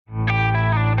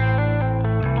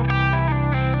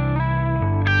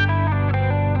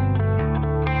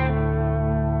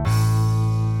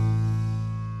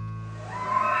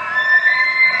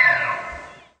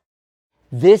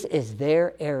This is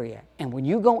their area. And when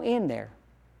you go in there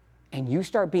and you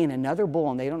start being another bull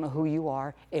and they don't know who you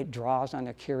are, it draws on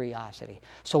their curiosity.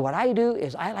 So what I do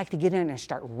is I like to get in and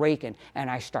start raking, and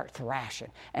I start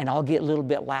thrashing, and I'll get a little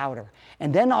bit louder.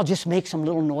 And then I'll just make some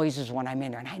little noises when I'm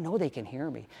in there, and I know they can hear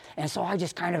me. And so I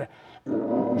just kind of...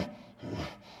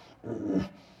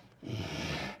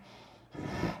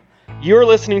 You're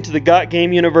listening to the Got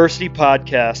Game University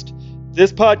podcast.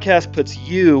 This podcast puts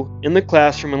you in the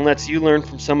classroom and lets you learn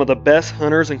from some of the best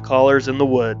hunters and callers in the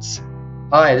woods.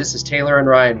 Hi, this is Taylor and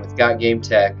Ryan with Got Game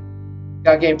Tech.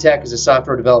 Got Game Tech is a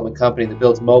software development company that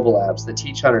builds mobile apps that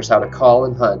teach hunters how to call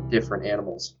and hunt different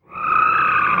animals.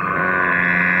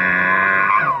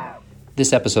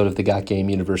 This episode of the Got Game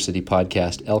University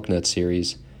podcast Elk Nut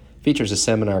series features a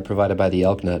seminar provided by the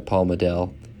Elk Nut, Paul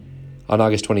Medell, on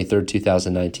August 23,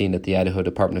 2019 at the Idaho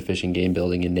Department of Fish and Game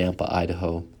Building in Nampa,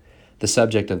 Idaho. The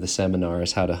subject of the seminar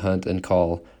is how to hunt and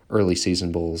call early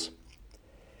season bulls.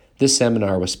 This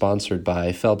seminar was sponsored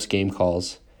by Phelps Game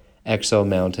Calls, Exo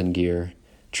Mountain Gear,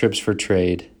 Trips for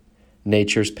Trade,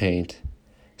 Nature's Paint,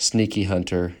 Sneaky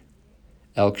Hunter,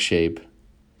 Elk Shape,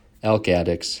 Elk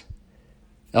Addicts,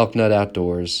 Elk Nut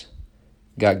Outdoors,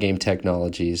 Got Game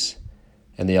Technologies,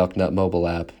 and the Elk Nut mobile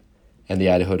app, and the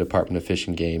Idaho Department of Fish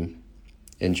and Game.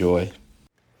 Enjoy.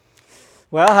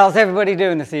 Well, how's everybody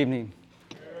doing this evening?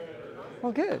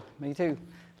 Well, good. Me too.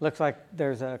 Looks like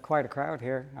there's quite a crowd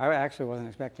here. I actually wasn't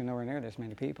expecting nowhere near this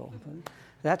many people.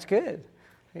 That's good.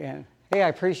 And hey, I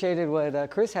appreciated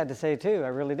what Chris had to say too. I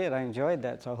really did. I enjoyed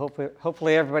that. So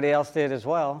hopefully everybody else did as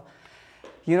well.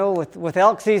 You know, with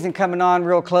elk season coming on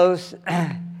real close,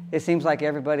 it seems like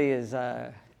everybody is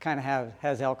kind of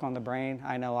has elk on the brain.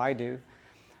 I know I do.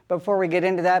 But before we get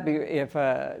into that, if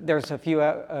there's a few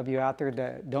of you out there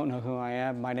that don't know who I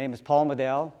am, my name is Paul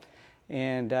Medell,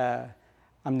 and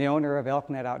I'm the owner of Elk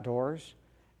Nut Outdoors.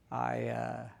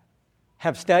 I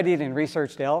have studied and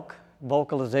researched elk,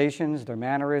 vocalizations, their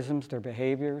mannerisms, their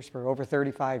behaviors for over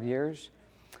 35 years.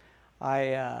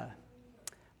 My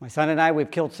son and I, we've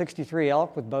killed 63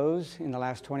 elk with bows in the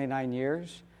last 29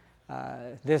 years.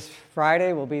 This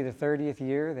Friday will be the 30th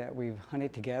year that we've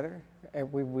hunted together.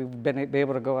 We've been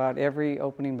able to go out every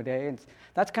opening day, and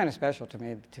that's kind of special to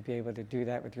me to be able to do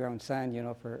that with your own son, you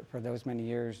know, for those many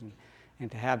years, and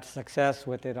to have success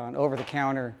with it on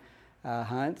over-the-counter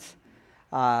hunts.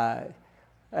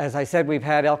 As I said, we've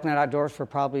had Elk Nut Outdoors for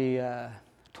probably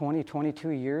 22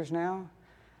 years now.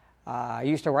 I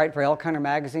used to write for Elk Hunter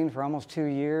magazine for almost 2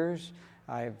 years.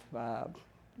 I've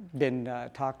been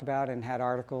talked about and had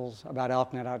articles about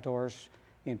Elk Nut Outdoors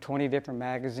in 20 different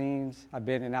magazines. I've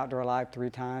been in Outdoor Live 3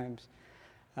 times.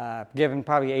 Given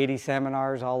probably 80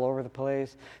 seminars all over the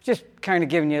place. Just kind of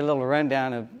giving you a little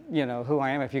rundown of, you know, who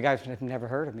I am if you guys have never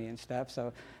heard of me and stuff.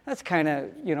 So that's kind of,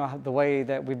 you know, the way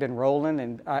that we've been rolling.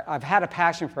 And I've had a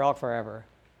passion for elk forever.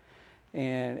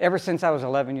 And ever since I was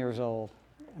 11 years old.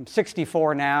 I'm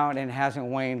 64 now, and it hasn't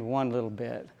waned one little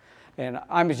bit. And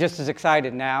I'm just as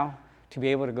excited now to be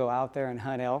able to go out there and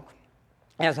hunt elk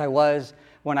as I was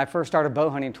when I first started bow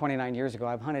hunting 29 years ago.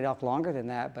 I've hunted elk longer than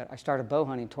that, but I started bow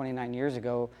hunting 29 years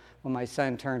ago when my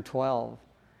son turned 12.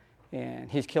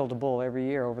 And he's killed a bull every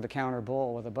year, over-the-counter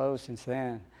bull with a bow since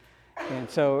then. And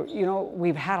so, you know,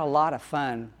 we've had a lot of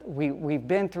fun. We've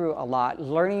been through a lot,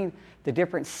 learning the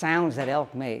different sounds that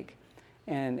elk make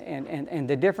and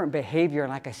the different behavior,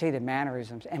 and like I say, the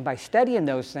mannerisms. And by studying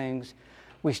those things,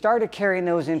 we started carrying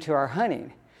those into our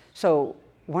hunting. So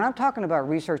when I'm talking about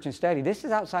research and study, this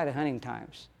is outside of hunting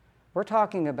times. We're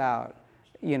talking about,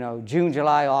 you know, June,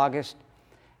 July, August,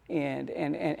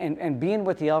 and being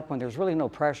with the elk when there's really no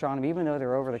pressure on them, even though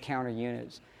they're over-the-counter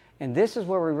units. And this is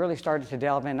where we really started to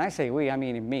delve in. And I say we, I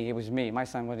mean me. It was me. My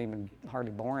son wasn't even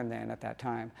hardly born then at that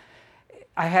time.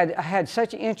 I had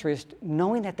such interest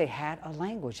knowing that they had a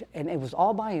language, and it was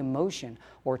all by emotion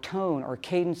or tone or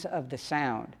cadence of the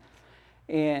sound.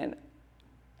 And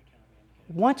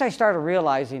once I started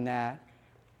realizing that,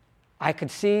 I could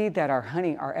see that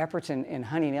our efforts in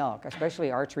hunting elk,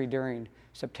 especially archery during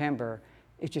September,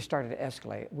 it just started to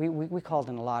escalate. We called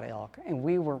in a lot of elk, and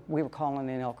we were calling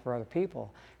in elk for other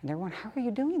people. And they're going, how are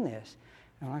you doing this?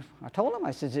 And I told them, I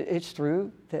said, it's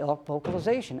through the elk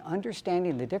vocalization,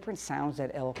 understanding the different sounds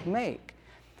that elk make.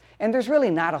 And there's really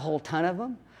not a whole ton of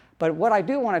them, but what I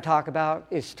do want to talk about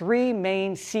is 3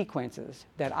 main sequences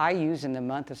that I use in the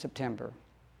month of September.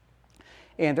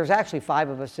 And there's actually 5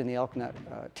 of us in the Elk Nut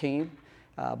team.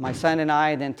 My son and I,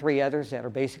 and then 3 others that are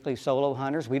basically solo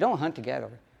hunters. We don't hunt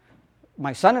together.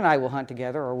 my son and I will hunt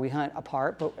together, or we hunt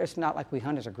apart, but it's not like we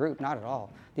hunt as a group, not at all.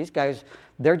 These guys,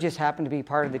 they just happened to be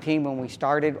part of the team when we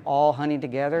started all hunting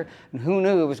together, and who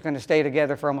knew it was going to stay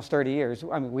together for almost 30 years?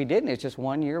 I mean, we didn't. It's just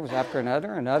one year was after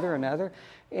another,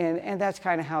 and that's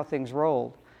kind of how things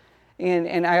rolled.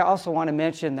 And I also want to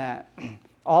mention that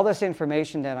all this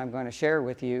information that I'm going to share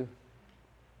with you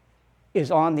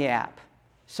is on the app.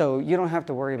 So you don't have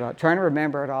to worry about trying to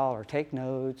remember it all or take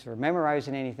notes or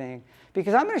memorizing anything,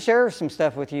 because I'm going to share some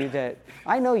stuff with you that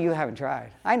I know you haven't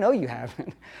tried. I know you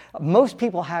haven't. Most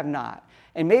people have not.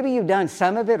 And maybe you've done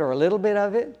some of it or a little bit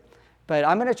of it, but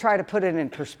I'm going to try to put it in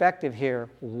perspective here,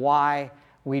 why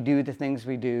we do the things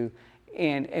we do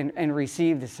and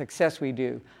receive the success we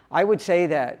do. I would say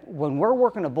that when we're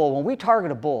working a bull, when we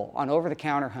target a bull on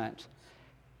over-the-counter hunts,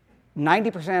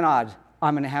 90% odds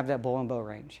I'm going to have that bull in bow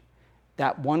range.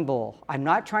 That one bull. I'm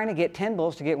not trying to get 10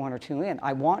 bulls to get 1 or 2 in.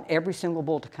 I want every single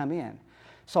bull to come in.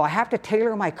 So I have to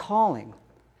tailor my calling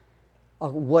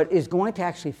of what is going to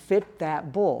actually fit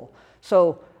that bull.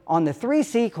 So on the 3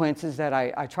 sequences that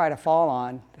I try to fall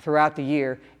on throughout the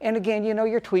year, and again, you know,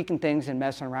 you're tweaking things and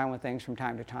messing around with things from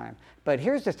time to time, but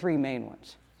here's the 3 main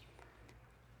ones.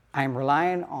 I'm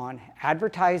relying on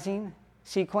advertising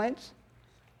sequence.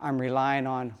 I'm relying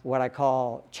on what I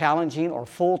call challenging or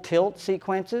full tilt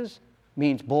sequences,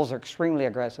 means bulls are extremely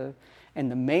aggressive. And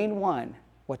the main one,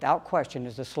 without question,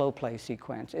 is the slow play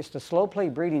sequence. It's the slow play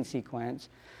breeding sequence.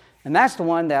 And that's the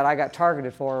one that I got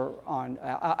targeted for on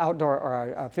outdoor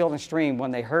or Field and Stream when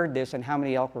they heard this and how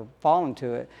many elk were falling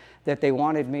to it, that they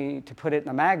wanted me to put it in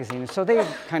a magazine. And so they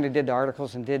kind of did the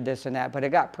articles and did this and that, but it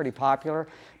got pretty popular.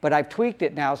 But I've tweaked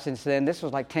it now since then. This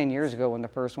was like 10 years ago when the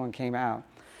first one came out.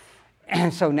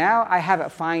 And so now I have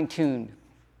it fine-tuned.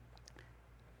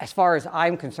 As far as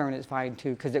I'm concerned, it's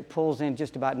fine-tuned because it pulls in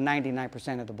just about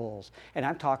 99% of the bulls. And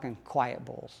I'm talking quiet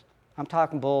bulls. I'm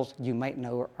talking bulls you might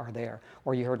know are there,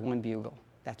 or you heard one bugle.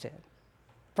 That's it.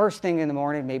 First thing in the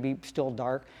morning, maybe still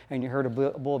dark, and you heard a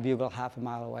bull bugle half a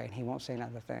mile away, and he won't say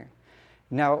another thing.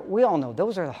 Now, we all know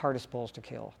those are the hardest bulls to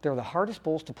kill. They're the hardest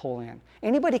bulls to pull in.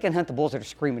 Anybody can hunt the bulls that are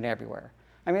screaming everywhere.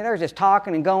 I mean, they're just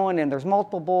talking and going, and there's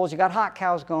multiple bulls. You got hot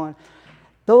cows going.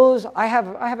 Those, I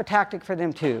have a tactic for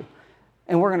them too,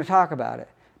 and we're going to talk about it.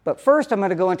 But first, I'm going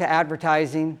to go into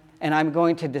advertising, and I'm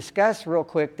going to discuss real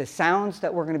quick the sounds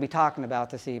that we're going to be talking about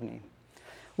this evening.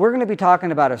 We're going to be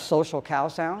talking about a social cow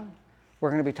sound. We're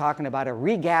going to be talking about a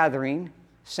regathering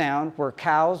sound where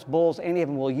cows, bulls, any of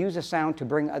them will use a sound to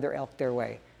bring other elk their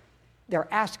way. They're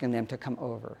asking them to come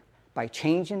over by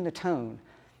changing the tone.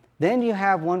 Then you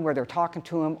have one where they're talking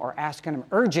to them or asking them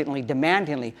urgently,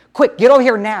 demandingly, quick, get over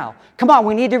here now. Come on,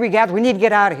 we need to regather, we need to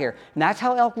get out of here. And that's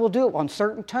how elk will do it on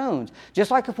certain tones.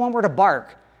 Just like if one were to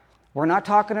bark. We're not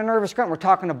talking a nervous grunt, we're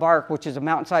talking a bark, which is a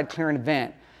mountainside clearing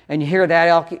event. And you hear that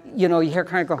elk, you know, you hear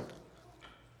kind of go,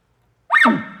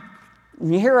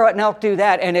 and you hear an elk do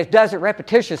that, and it does it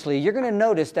repetitiously, you're going to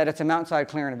notice that it's a mountainside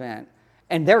clearing event.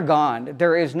 And they're gone.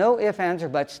 There is no ifs, ands, or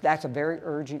buts. That's a very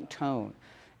urgent tone.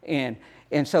 And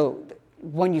so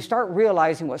when you start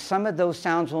realizing what some of those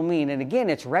sounds will mean, and again,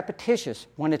 it's repetitious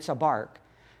when it's a bark.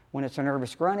 When it's a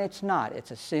nervous grunt, it's not.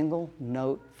 It's a single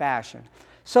note fashion.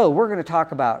 So we're going to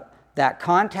talk about that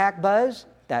contact buzz,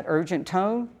 that urgent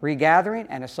tone, regathering,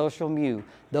 and a social mew.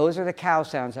 Those are the cow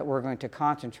sounds that we're going to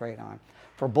concentrate on.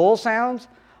 For bull sounds,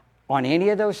 on any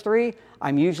of those 3,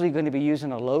 I'm usually going to be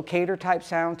using a locator type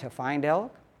sound to find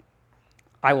elk.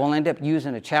 I will end up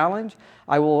using a challenge.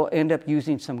 I will end up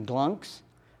using some glunks.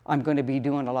 I'm going to be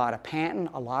doing a lot of panting,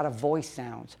 a lot of voice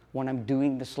sounds when I'm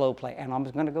doing the slow play, and I'm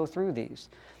going to go through these.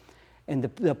 And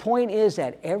the point is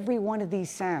that every one of these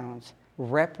sounds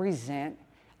represent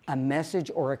a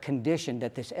message or a condition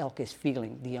that this elk is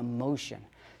feeling, the emotion.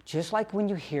 Just like when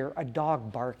you hear a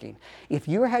dog barking. If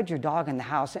you had your dog in the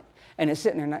house and it's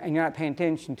sitting there and you're not paying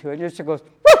attention to it, it just goes,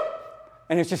 woof,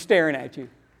 and it's just staring at you.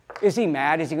 Is he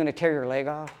mad? Is he going to tear your leg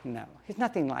off? No, he's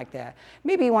nothing like that.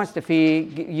 Maybe he wants to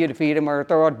feed him or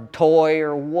throw a toy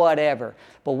or whatever.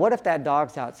 But what if that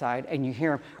dog's outside and you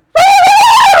hear him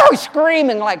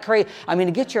screaming like crazy? I mean,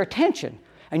 to get your attention.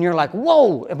 And you're like,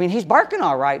 whoa. I mean, he's barking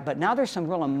all right, but now there's some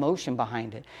real emotion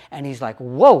behind it. And he's like,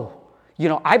 whoa. You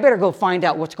know, I better go find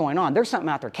out what's going on. There's something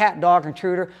out there, cat, dog,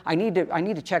 intruder. I need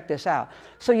to check this out.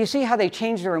 So you see how they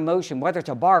change their emotion, whether it's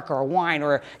a bark or a whine,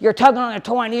 or you're tugging on a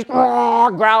toy and he's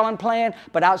growling, playing,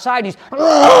 but outside he's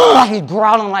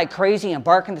growling like crazy and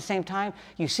barking at the same time.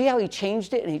 You see how he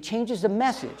changed it, and he changes the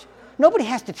message. nobody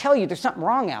has to tell you there's something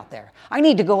wrong out there. I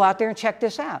need to go out there and check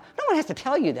this out. No one has to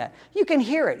tell you that. You can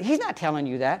hear it. He's not telling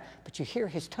you that, but you hear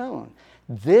his tone.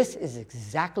 This is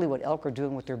exactly what elk are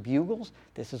doing with their bugles.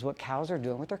 This is what cows are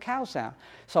doing with their cow sound.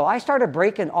 So I started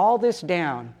breaking all this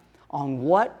down on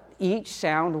what each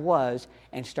sound was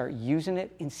and start using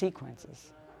it in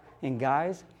sequences. And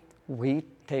guys, we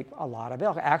take a lot of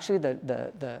elk. Actually,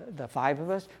 the five of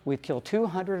us, we've killed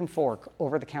 204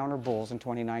 over-the-counter bulls in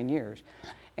 29 years.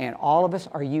 And all of us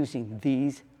are using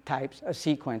these types of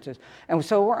sequences. And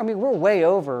so, we're way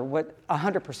over what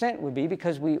 100% would be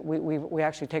because we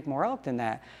actually take more elk than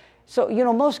that. So,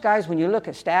 most guys, when you look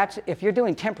at stats, if you're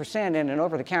doing 10% in an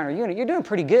over-the-counter unit, you're doing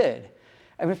pretty good.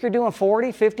 If you're doing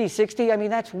 40, 50, 60,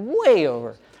 that's way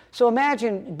over. So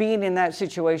imagine being in that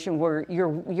situation where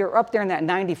you're up there in that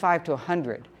 95 to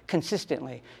 100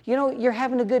 consistently. You're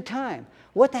having a good time.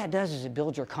 What that does is it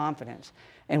builds your confidence.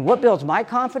 And what builds my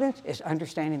confidence is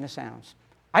understanding the sounds.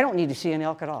 I don't need to see an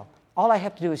elk at all. All I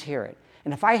have to do is hear it.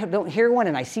 And if I don't hear one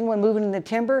and I see one moving in the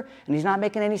timber and he's not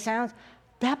making any sounds,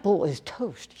 that bull is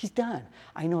toast. He's done.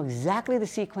 I know exactly the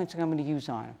sequence I'm going to use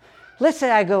on him. Let's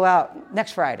say I go out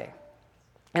next Friday,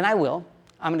 and I will.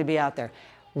 I'm going to be out there.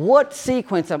 What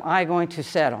sequence am I going to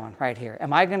set on right here?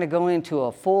 Am I going to go into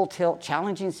a full tilt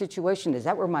challenging situation? Is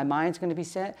that where my mind's going to be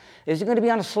set? Is it going to be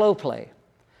on a slow play?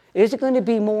 Is it going to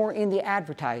be more in the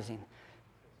advertising?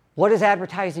 What does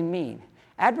advertising mean?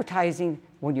 Advertising,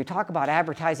 when you talk about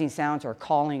advertising sounds or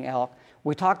calling elk,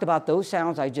 we talked about those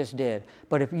sounds I just did.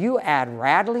 But if you add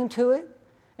rattling to it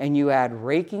and you add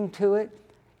raking to it,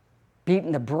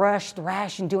 beating the brush,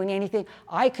 thrashing, doing anything,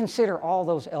 I consider all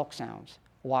those elk sounds.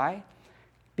 Why?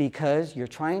 Because you're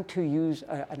trying to use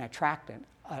an attractant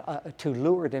to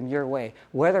lure them your way,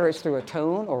 whether it's through a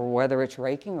tone or whether it's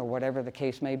raking or whatever the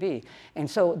case may be. And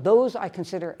so those I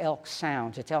consider elk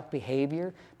sounds. It's elk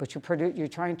behavior, but you're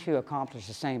trying to accomplish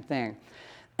the same thing.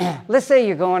 Let's say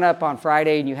you're going up on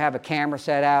Friday and you have a camera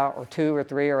set out, or 2 or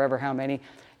 3 or ever how many,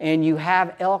 and you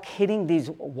have elk hitting these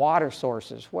water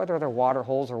sources, whether they're water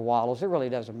holes or wallows, it really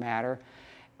doesn't matter.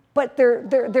 But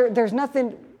there's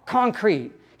nothing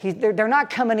concrete. They're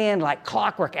not coming in like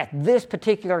clockwork at this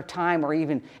particular time or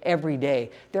even every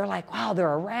day. They're like, wow,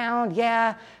 they're around,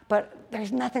 yeah, but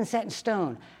there's nothing set in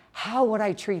stone. How would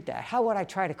I treat that? How would I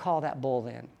try to call that bull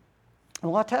in?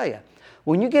 Well, I'll tell you,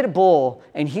 when you get a bull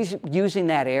and he's using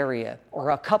that area,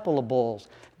 or a couple of bulls,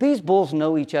 these bulls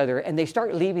know each other and they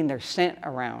start leaving their scent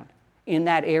around in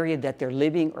that area that they're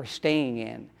living or staying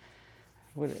in.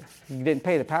 What, you didn't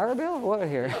pay the power bill? What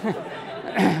here?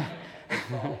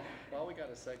 While we got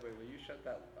a segue, will you shut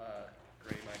that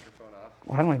gray microphone off?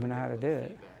 Well, I don't even know how to do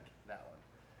it. That one.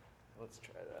 Let's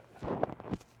try that.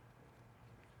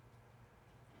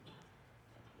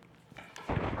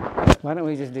 Why don't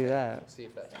we just do that? See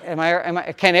if that's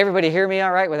Can everybody hear me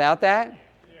all right without that?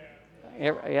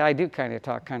 Yeah, I do kind of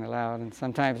talk kind of loud, and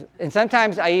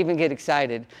sometimes I even get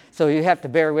excited. So you have to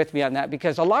bear with me on that,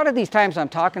 because a lot of these times I'm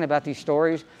talking about these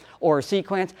stories or a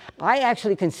sequence, I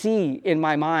actually can see in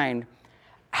my mind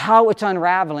how it's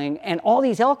unraveling, and all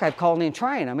these elk I've called in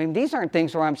trying. I mean, these aren't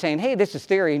things where I'm saying, hey, this is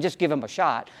theory, and just give them a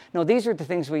shot. No, these are the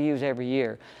things we use every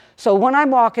year. So when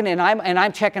I'm walking and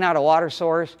I'm checking out a water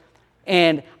source,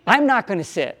 and I'm not going to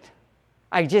sit.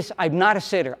 I'm not a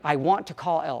sitter. I want to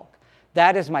call elk.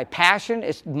 That is my passion.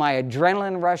 It's my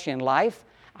adrenaline rush in life.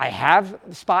 I have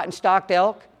spot and stalked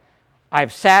elk.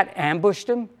 I've sat, ambushed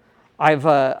them. I've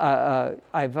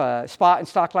spot and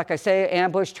stalked, like I say,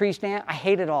 ambush, tree stand. I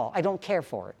hate it all. I don't care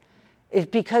for it. It's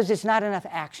because it's not enough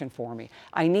action for me.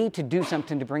 I need to do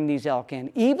something to bring these elk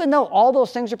in, even though all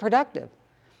those things are productive.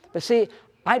 But see,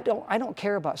 I don't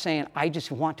care about saying I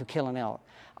just want to kill an elk.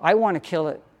 I want to kill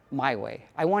it my way.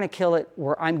 I want to kill it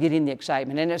where I'm getting the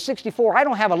excitement. And at 64, I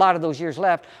don't have a lot of those years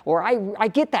left where I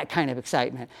get that kind of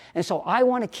excitement. And so I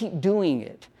want to keep doing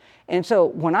it. And so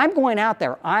when I'm going out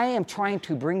there, I am trying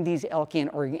to bring these elk in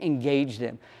or engage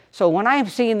them. So when I'm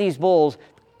seeing these bulls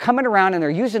coming around and they're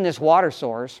using this water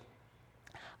source,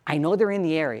 I know they're in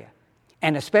the area.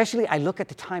 And especially I look at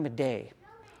the time of day.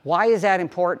 Why is that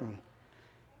important?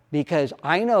 Because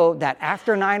I know that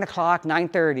after 9 o'clock,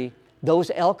 9:30,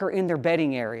 those elk are in their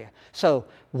bedding area. So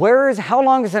how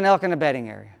long is an elk in a bedding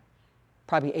area?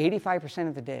 Probably 85%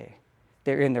 of the day.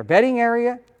 They're in their bedding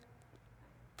area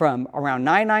from around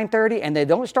 9:30, and they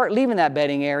don't start leaving that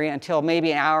bedding area until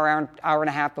maybe an hour and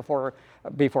a half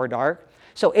before dark.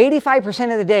 So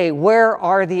 85% of the day, where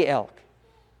are the elk?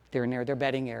 They're near their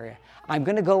bedding area. I'm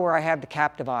going to go where I have the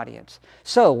captive audience.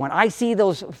 So when I see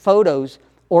those photos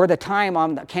or the time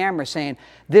on the camera saying,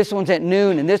 this one's at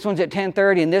noon, and this one's at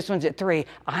 10:30, and this one's at 3,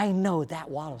 I know that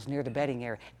wallow's near the bedding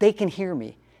area. They can hear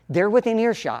me. They're within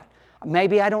earshot.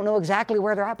 Maybe I don't know exactly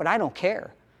where they're at, but I don't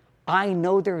care. I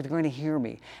know they're going to hear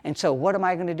me. And so what am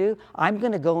I going to do? I'm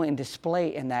going to go and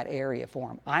display in that area for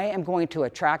them. I am going to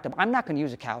attract them. I'm not going to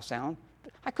use a cow sound.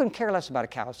 I couldn't care less about a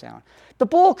cow sound. The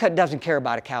bull doesn't care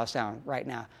about a cow sound right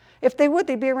now. If they would,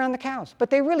 they'd be around the cows. But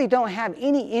they really don't have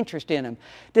any interest in them.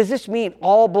 Does this mean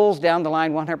all bulls down the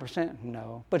line 100%?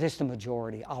 No, but it's the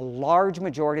majority. A large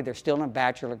majority, they're still in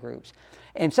bachelor groups.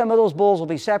 And some of those bulls will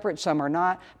be separate, some are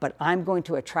not, but I'm going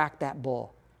to attract that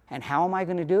bull. And how am I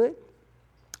going to do it?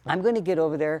 I'm going to get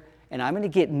over there and I'm going to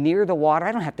get near the water.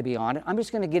 I don't have to be on it. I'm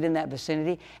just going to get in that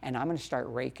vicinity and I'm going to start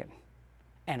raking.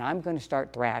 And I'm going to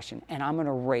start thrashing and I'm going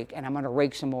to rake and I'm going to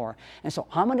rake some more. And so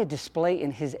I'm going to display in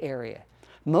his area.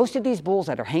 Most of these bulls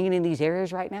that are hanging in these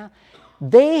areas right now,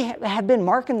 they have been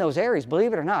marking those areas,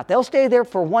 believe it or not. They'll stay there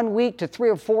for 1 week to 3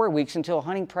 or 4 weeks until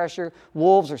hunting pressure,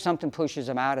 wolves, or something pushes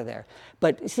them out of there.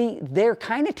 But see, they're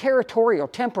kind of territorial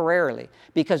temporarily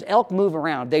because elk move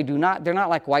around. They're not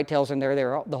like whitetails and they're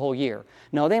there the whole year.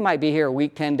 No, they might be here a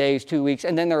week, 10 days, 2 weeks,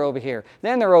 and then they're over here.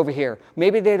 Then they're over here.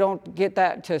 Maybe they don't get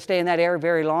that to stay in that area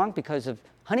very long because of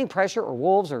hunting pressure or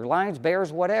wolves or lions,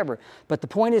 bears, whatever. But the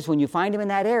point is when you find them in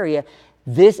that area,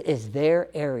 this is their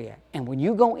area. And when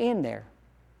you go in there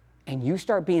and you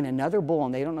start being another bull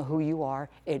and they don't know who you are,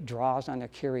 it draws on their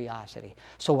curiosity.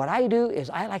 So what I do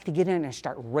is I like to get in and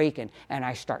start raking and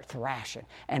I start thrashing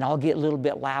and I'll get a little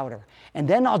bit louder. And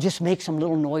then I'll just make some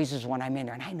little noises when I'm in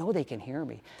there and I know they can hear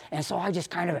me. And so I just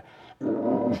kind of...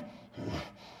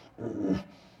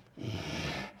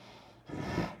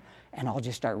 and I'll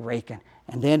just start raking.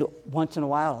 And then once in a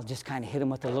while, I'll just kind of hit them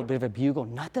with a little bit of a bugle.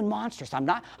 Nothing monstrous. I'm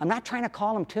not trying to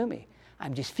call them to me.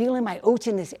 I'm just feeling my oats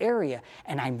in this area,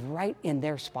 and I'm right in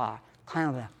their spot.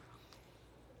 Kind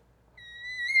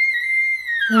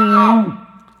of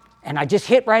and I just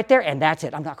hit right there, and that's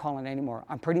it. I'm not calling it anymore.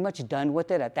 I'm pretty much done with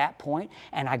it at that point,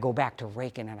 and I go back to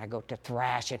raking, and I go to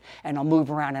thrashing, and I'll move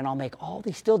around, and I'll make all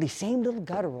these same little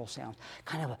guttural sounds.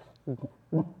 Kind of a...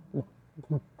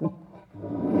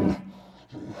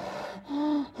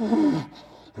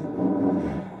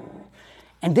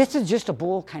 And this is just a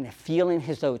bull kind of feeling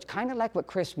his oats, kind of like what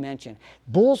Chris mentioned.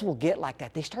 Bulls will get like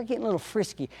that. They start getting a little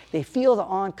frisky. They feel the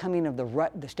oncoming of the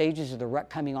rut, the stages of the rut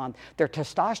coming on. Their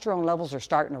testosterone levels are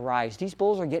starting to rise. These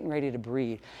bulls are getting ready to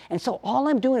breed. And so all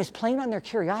I'm doing is playing on their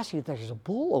curiosity that there's a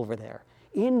bull over there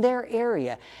in their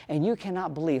area. And you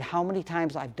cannot believe how many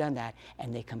times I've done that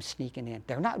and they come sneaking in.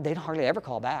 They hardly ever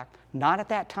call back, not at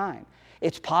that time.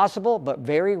 It's possible, but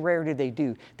very rare do they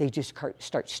do. They just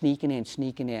start sneaking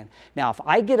in. Now, if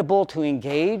I get a bull to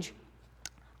engage,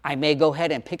 I may go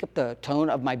ahead and pick up the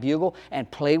tone of my bugle and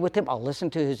play with him. I'll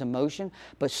listen to his emotion.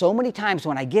 But so many times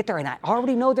when I get there and I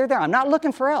already know they're there, I'm not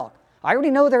looking for elk. I already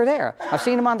know they're there. I've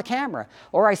seen them on the camera.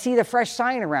 Or I see the fresh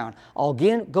sign around. I'll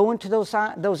go into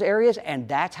those areas, and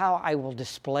that's how I will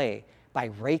display, by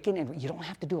raking. And you don't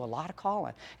have to do a lot of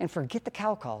calling. And forget the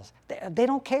cow calls. They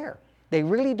don't care. They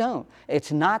really don't.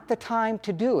 It's not the time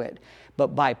to do it. But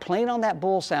by playing on that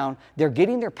bull sound, they're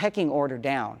getting their pecking order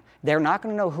down. They're not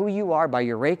going to know who you are by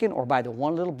your raking or by the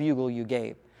one little bugle you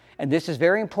gave. And this is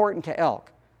very important to elk.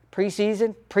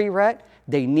 Pre-season, pre-rut,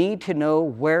 they need to know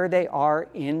where they are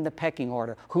in the pecking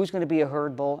order, who's going to be a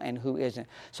herd bull and who isn't.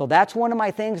 So that's one of my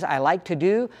things I like to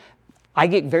do. I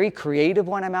get very creative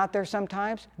when I'm out there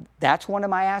sometimes. That's one of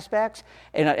my aspects.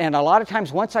 And a lot of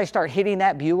times once I start hitting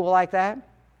that bugle like that,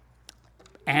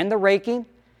 and the raking,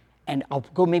 and I'll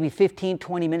go maybe 15,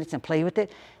 20 minutes and play with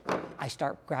it, I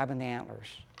start grabbing the antlers.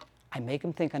 I make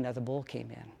them think another bull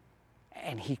came in.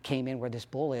 And he came in where this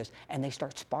bull is, and they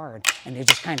start sparring. And they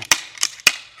just kind of,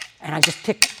 and I just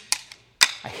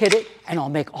I hit it, and I'll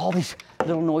make all these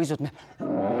little noises.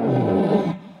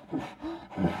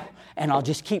 And I'll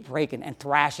just keep raking and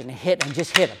thrashing and hit and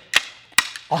just hit him.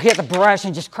 I'll hit the brush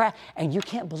and just crack. And you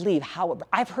can't believe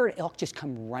I've heard elk just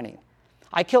come running.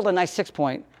 I killed a nice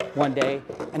 6-point one day,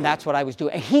 and that's what I was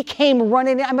doing. And he came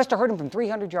running in. I must have heard him from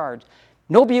 300 yards.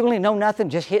 No bugling, no nothing,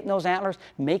 just hitting those antlers,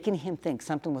 making him think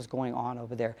something was going on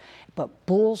over there. But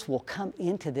bulls will come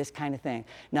into this kind of thing.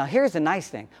 Now, here's the nice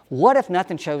thing. What if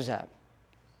nothing shows up?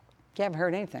 You haven't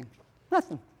heard anything.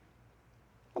 Nothing.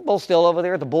 The bull's still over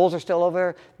there. The bulls are still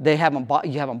over there.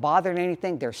 You haven't bothered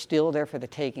anything. They're still there for the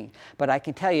taking. But I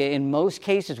can tell you, in most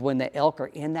cases, when the elk are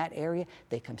in that area,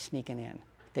 they come sneaking in.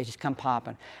 They just come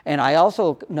popping. And I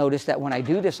also notice that when I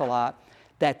do this a lot,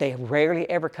 that they rarely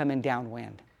ever come in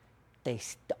downwind. They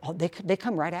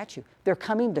come right at you. They're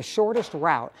coming the shortest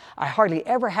route. I hardly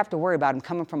ever have to worry about them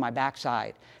coming from my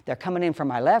backside. They're coming in from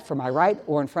my left, from my right,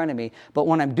 or in front of me. But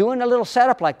when I'm doing a little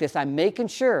setup like this, I'm making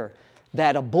sure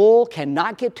that a bull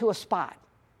cannot get to a spot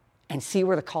and see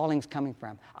where the calling's coming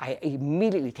from. I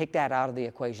immediately take that out of the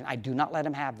equation. I do not let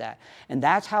him have that. And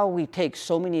that's how we take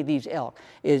so many of these elk,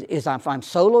 is if I'm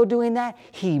solo doing that,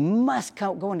 he must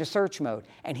go into search mode,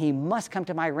 and he must come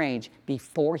to my range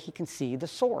before he can see the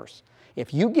source.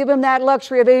 If you give him that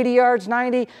luxury of 80 yards,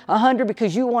 90, 100,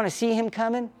 because you want to see him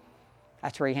coming,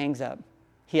 that's where he hangs up.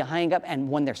 He'll hang up, and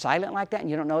when they're silent like that and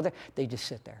you don't know that, they just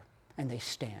sit there and they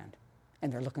stand.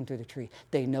 And they're looking through the tree.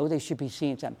 They know they should be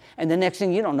seeing something. And the next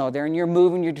thing you don't know, there and you're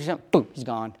moving, you're doing something, boom, he's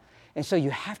gone. And so you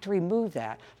have to remove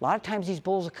that. A lot of times these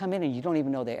bulls will come in and you don't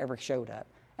even know they ever showed up.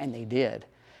 And they did.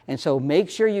 And so make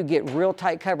sure you get real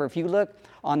tight cover. If you look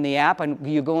on the app and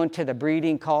you go into the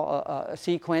breeding call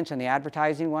sequence and the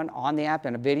advertising one on the app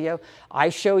in a video, I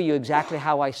show you exactly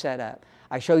how I set up.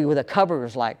 I show you what the cover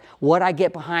is like, what I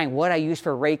get behind, what I use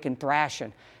for rake and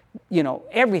thrashing. You know,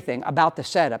 everything about the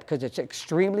setup, because it's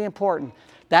extremely important.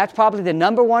 That's probably the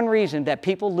number one reason that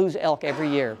people lose elk every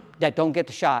year, that don't get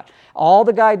the shot. All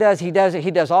the guy does, he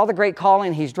does all the great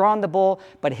calling, he's drawn the bull,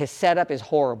 but his setup is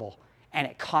horrible. And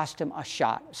it cost him a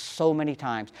shot so many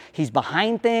times. He's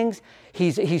behind things,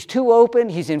 he's too open,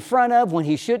 he's in front of when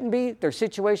he shouldn't be. There's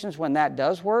situations when that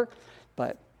does work,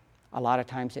 but a lot of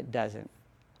times it doesn't.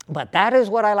 But that is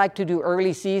what I like to do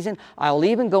early season. I'll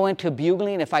even go into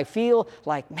bugling if I feel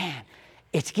like, man,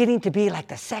 it's getting to be like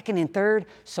the second and third.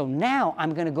 So now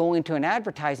I'm going to go into an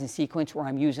advertising sequence where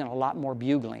I'm using a lot more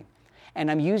bugling. And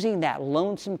I'm using that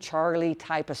Lonesome Charlie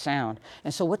type of sound.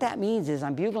 And so what that means is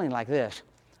I'm bugling like this.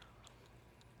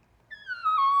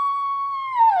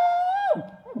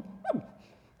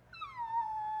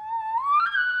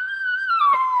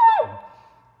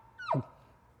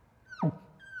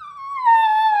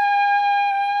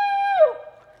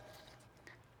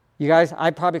 You guys, I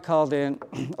probably called in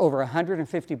over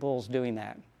 150 bulls doing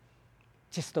that.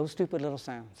 Just those stupid little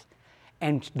sounds.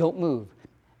 And don't move.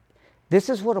 This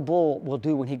is what a bull will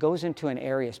do when he goes into an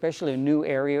area, especially a new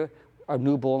area, a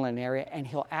new bull in an area, and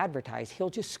he'll advertise. He'll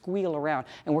just squeal around.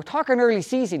 And we're talking early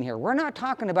season here. We're not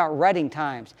talking about rutting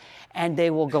times. And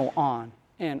they will go on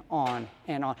and on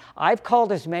and on. I've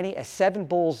called as many as 7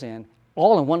 bulls in,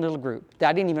 all in one little group, that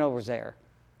I didn't even know was there.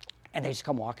 And they just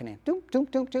come walking in, doom, doom,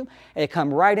 doom, doom. And they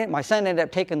come right in. My son ended up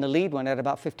taking the lead one at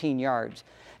about 15 yards.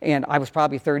 And I was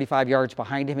probably 35 yards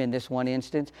behind him in this one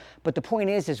instance. But the point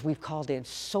is we've called in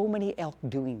so many elk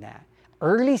doing that.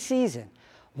 Early season,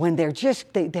 when they're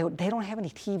just, they don't have any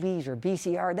TVs or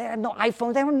VCR, they have no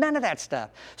iPhones, they have none of that stuff.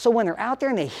 So when they're out there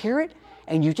and they hear it,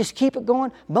 and you just keep it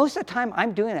going, most of the time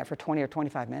I'm doing that for 20 or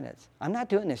 25 minutes. I'm not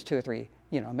doing this 2 or 3,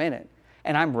 a minute.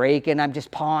 And I'm raking, I'm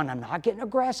just pawing, I'm not getting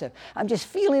aggressive. I'm just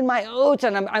feeling my oats,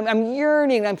 and I'm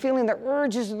yearning, I'm feeling the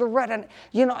urges of the rut. And,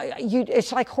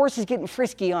 it's like horses getting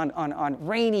frisky on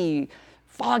rainy,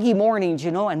 foggy mornings,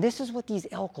 and this is what these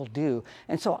elk will do.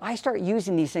 And so I start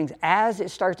using these things as it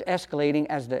starts escalating,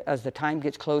 as the time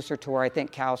gets closer to where I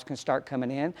think cows can start coming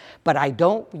in. But I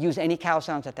don't use any cow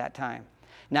sounds at that time.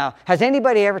 Now, has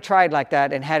anybody ever tried like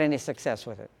that and had any success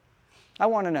with it? I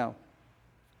want to know.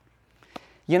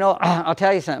 I'll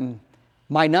tell you something.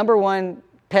 My number one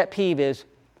pet peeve is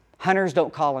hunters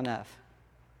don't call enough.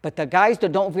 But the guys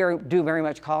that don't do very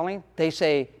much calling, they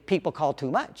say people call too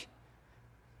much.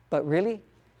 But really,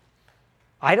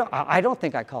 I don't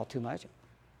think I call too much.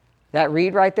 That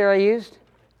reed right there I used,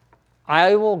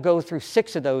 I will go through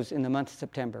 6 of those in the month of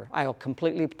September. I'll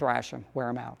completely thrash them, wear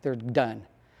them out. They're done.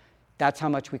 That's how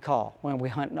much we call when we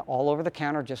hunt all over the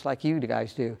counter, just like you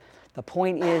guys do. The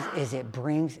point is it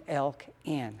brings elk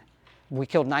in. We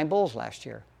killed 9 bulls last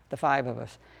year, the 5 of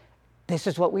us. This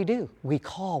is what we do. We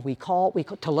call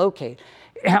to locate.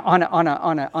 On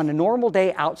a normal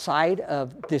day outside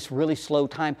of this really slow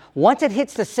time, once it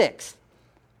hits the 6th,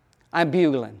 I'm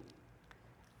bugling.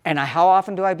 And how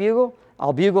often do I bugle?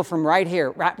 I'll bugle from right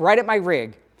here, right at my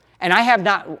rig. And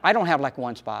I don't have like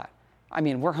one spot. I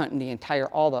mean, we're hunting the entire,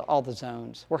 all the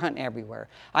zones. We're hunting everywhere.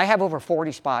 I have over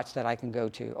 40 spots that I can go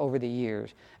to over the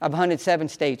years. I've hunted 7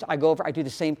 states. I do the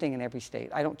same thing in every state.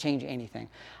 I don't change anything.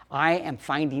 I am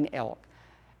finding elk.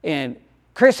 And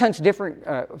Chris hunts different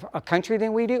a country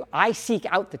than we do. I seek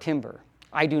out the timber.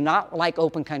 I do not like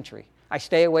open country. I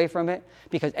stay away from it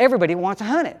because everybody wants to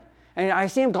hunt it. And I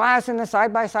see them glassing the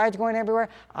side-by-sides going everywhere.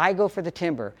 I go for the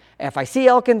timber. And if I see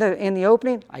elk in the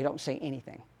opening, I don't say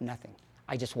anything, nothing.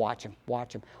 I just watch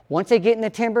them. Once they get in the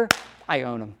timber, I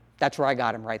own them. That's where I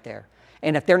got them right there.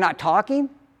 And if they're not talking,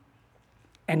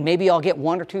 and maybe I'll get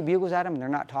 1 or 2 bugles at them and they're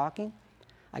not talking,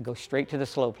 I go straight to the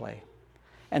slow play.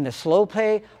 And the slow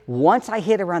play, once I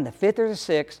hit around the 5th or the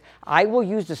 6th, I will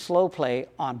use the slow play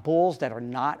on bulls that are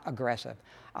not aggressive.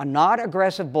 A not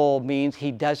aggressive bull means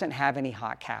he doesn't have any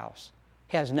hot cows.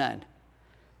 He has none.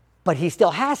 But he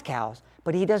still has cows,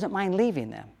 but he doesn't mind leaving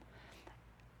them.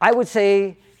 I would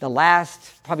say the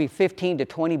last probably 15 to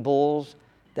 20 bulls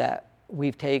that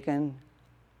we've taken,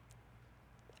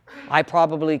 I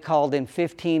probably called in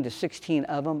 15 to 16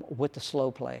 of them with the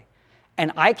slow play.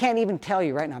 And I can't even tell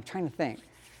you right now, I'm trying to think.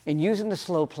 In using the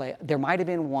slow play, there might have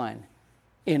been one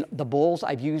in the bulls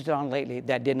I've used it on lately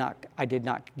that I did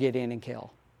not get in and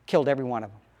kill. Killed every one of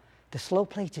them. The slow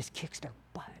play just kicks their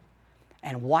butt.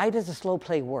 And why does the slow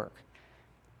play work?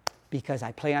 Because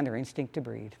I play on their instinct to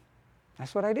breed.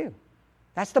 That's what I do.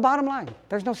 That's the bottom line.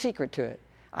 There's no secret to it.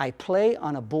 I play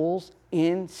on a bull's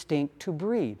instinct to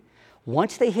breed.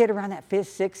 Once they hit around that 5th,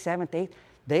 6th, 7th, 8th,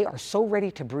 they are so ready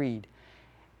to breed.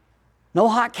 No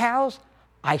hot cows,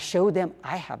 I show them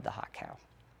I have the hot cow.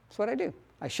 That's what I do.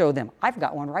 I show them I've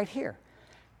got one right here.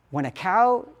 When a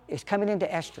cow is coming into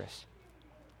estrus,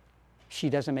 she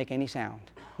doesn't make any sound,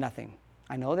 nothing.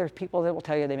 I know there's people that will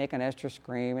tell you they make an estrus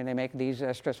scream and they make these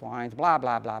estrus whines, blah,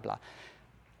 blah, blah, blah.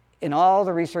 In all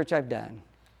the research I've done,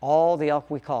 all the elk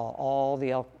we call,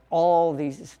 all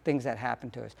these things that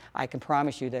happen to us, I can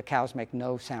promise you that cows make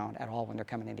no sound at all when they're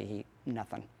coming into heat.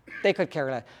 Nothing. They could care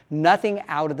less. Nothing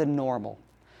out of the normal.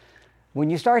 When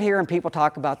you start hearing people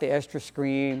talk about the estrus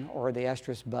scream or the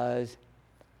estrus buzz,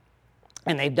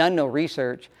 and they've done no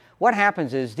research, what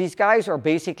happens is these guys are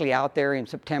basically out there in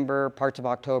September, parts of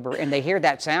October, and they hear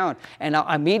that sound, and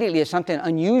immediately it's something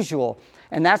unusual.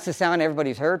 And that's the sound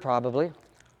everybody's heard probably.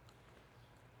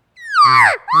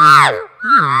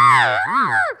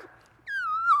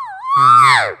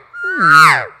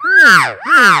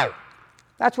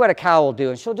 That's what a cow will do,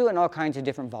 and she'll do it in all kinds of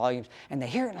different volumes. And they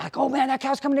hear it like, oh man, that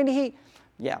cow's coming into heat.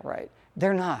 Yeah, right.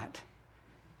 They're not.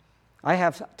 I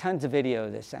have tons of video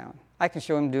of this sound. I can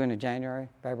show them doing it in January,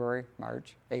 February,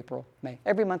 March, April, May,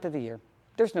 every month of the year.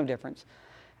 There's no difference.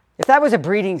 If that was a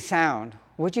breeding sound,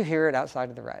 would you hear it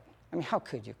outside of the rut? I mean, how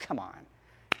could you? Come on.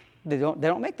 They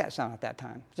don't make that sound at that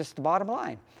time. Just the bottom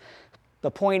line.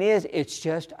 The point is, it's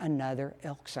just another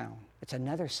elk sound. It's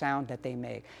another sound that they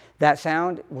make. That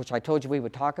sound, which I told you we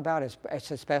would talk about, is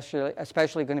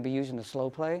especially going to be using the slow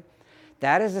play.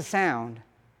 That is a sound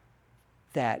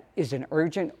that is an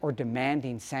urgent or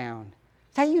demanding sound.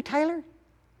 Is that you, Tyler?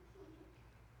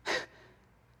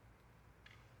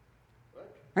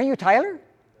 Are you Tyler?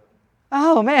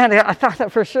 Oh, man, I thought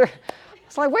that for sure.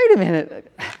 It's like, wait a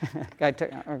minute.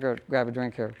 I'll go grab a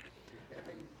drink here.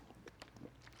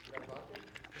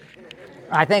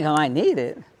 I think I might need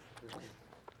it.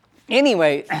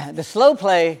 Anyway, the slow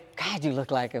play, God, you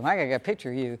look like him. I got a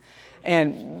picture of you.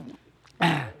 And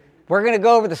we're going to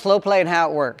go over the slow play and how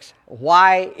it works.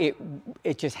 Why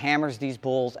it just hammers these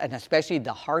bulls, and especially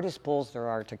the hardest bulls there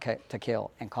are to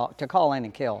kill and to call in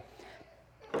and kill.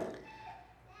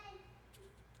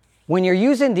 When you're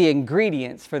using the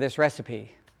ingredients for this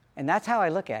recipe, and that's how I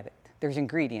look at it, there's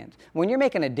ingredients. When you're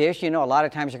making a dish, you know, a lot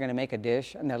of times you're going to make a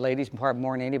dish, and the ladies probably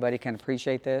more than anybody can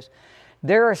appreciate this.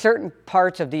 There are certain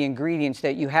parts of the ingredients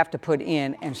that you have to put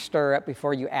in and stir up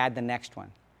before you add the next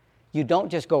one. You don't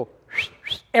just go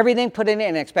everything, put it in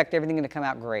and expect everything to come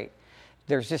out great.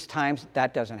 There's just times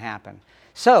that doesn't happen.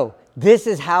 So this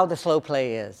is how the slow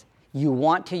play is. You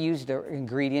want to use the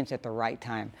ingredients at the right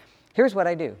time. Here's what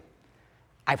I do.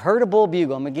 I've heard a bull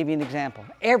bugle. I'm going to give you an example.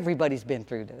 Everybody's been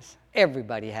through this.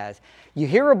 Everybody has. You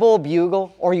hear a bull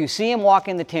bugle or you see him walk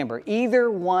in the timber.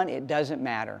 Either one, it doesn't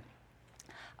matter.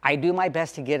 I do my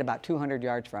best to get about 200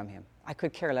 yards from him. I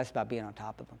could care less about being on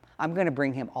top of him. I'm going to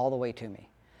bring him all the way to me.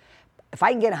 If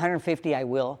I can get 150, I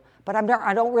will. But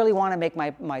I don't really want to make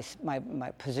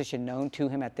my position known to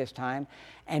him at this time.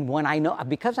 And when I know,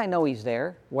 because I know he's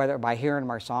there, whether by hearing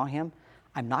him or saw him,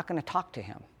 I'm not going to talk to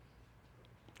him.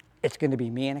 It's going to be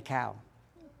me and a cow.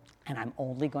 And I'm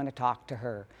only going to talk to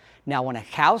her. Now, when a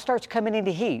cow starts coming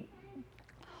into heat,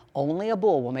 only a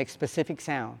bull will make specific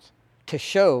sounds to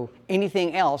show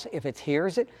anything else, if it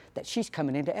hears it, that she's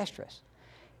coming into estrus.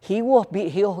 He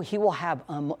will have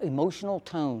emotional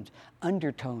tones,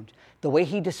 undertones, the way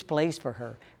he displays for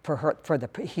her,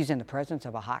 he's in the presence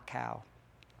of a hot cow.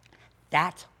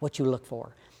 That's what you look for.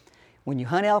 When you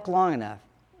hunt elk long enough,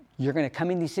 you're going to come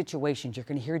in these situations, you're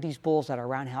going to hear these bulls that are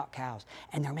around hot cows,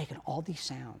 and they're making all these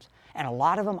sounds. And a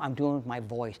lot of them I'm doing with my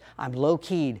voice. I'm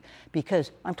low-keyed because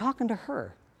I'm talking to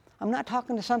her. I'm not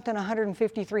talking to something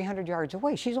 150, 300 yards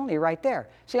away. She's only right there.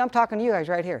 See, I'm talking to you guys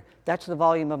right here. That's the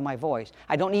volume of my voice.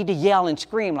 I don't need to yell and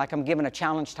scream like I'm giving a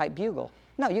challenge-type bugle.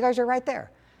 No, you guys are right there.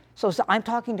 So I'm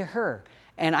talking to her,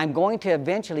 and I'm going to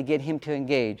eventually get him to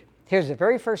engage. Here's the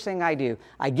very first thing I do.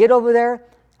 I get over there.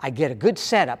 I get a good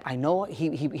setup. I know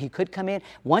he could come in.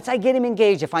 Once I get him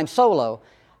engaged, if I'm solo,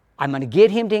 I'm going to get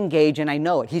him to engage, and I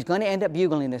know it. He's going to end up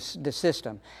bugling the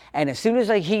system. And as soon as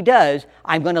he does,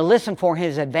 I'm going to listen for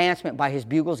his advancement by his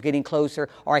bugles getting closer,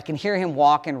 or I can hear him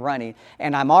walk and running.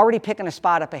 And I'm already picking a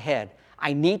spot up ahead.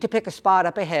 I need to pick a spot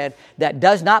up ahead that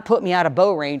does not put me out of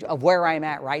bow range of where I'm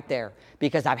at right there,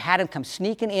 because I've had him come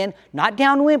sneaking in, not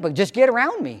downwind, but just get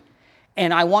around me.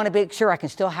 And I want to make sure I can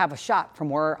still have a shot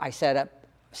from where I set up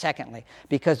secondly.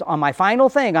 Because on my final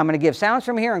thing, I'm going to give sounds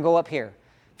from here and go up here.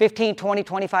 15, 20,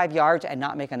 25 yards and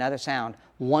not make another sound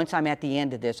once I'm at the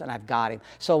end of this and I've got him.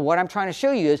 So what I'm trying to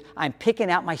show you is I'm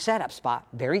picking out my setup spot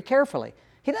very carefully.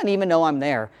 He doesn't even know I'm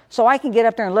there. So I can get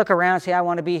up there and look around and say I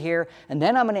want to be here. And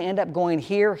then I'm going to end up going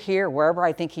here, wherever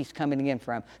I think he's coming in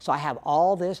from. So I have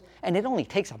all this, and it only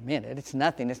takes a minute. It's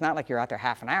nothing. It's not like you're out there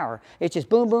half an hour. It's just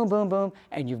boom, boom, boom, boom,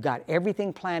 and you've got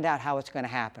everything planned out how it's going to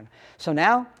happen. So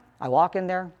now I walk in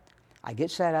there. I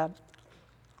get set up.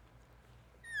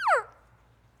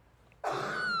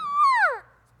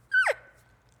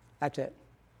 That's it.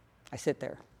 I sit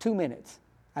there. 2 minutes.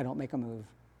 I don't make a move.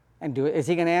 And do it. Is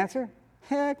he going to answer?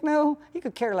 Heck no. He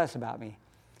could care less about me.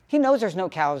 He knows there's no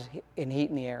cows in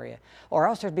heat in the area, or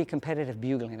else there'd be competitive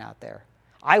bugling out there.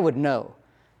 I would know.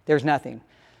 There's nothing.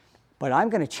 But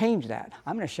I'm going to change that.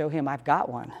 I'm going to show him I've got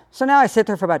one. So now I sit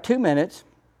there for about 2 minutes.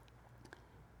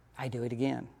 I do it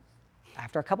again.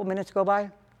 After a couple minutes go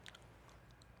by,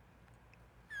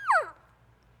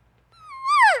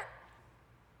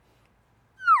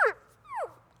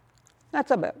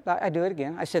 that's about, I do it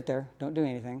again. I sit there, don't do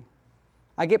anything.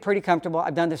 I get pretty comfortable.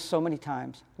 I've done this so many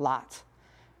times, lots.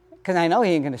 Because I know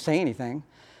he ain't going to say anything.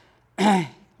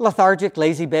 Lethargic,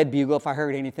 lazy bed bugle if I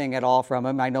heard anything at all from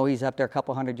him. I know he's up there a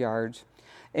couple hundred yards.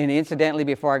 And incidentally,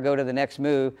 before I go to the next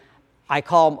move, I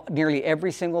call nearly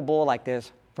every single bull like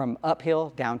this from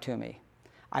uphill down to me.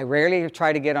 I rarely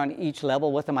try to get on each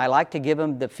level with them. I like to give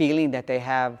them the feeling that they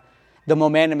have the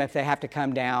momentum if they have to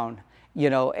come down. You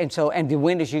know, and the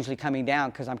wind is usually coming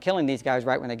down because I'm killing these guys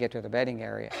right when they get to the bedding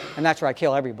area. And that's where I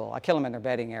kill every bull. I kill them in their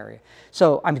bedding area.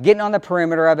 So I'm getting on the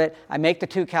perimeter of it. I make the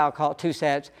two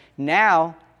sets.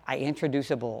 Now I introduce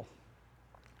a bull.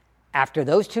 After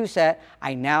those two sets,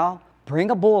 I now bring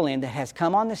a bull in that has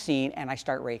come on the scene, and I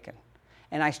start raking.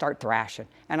 And I start thrashing,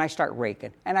 and I start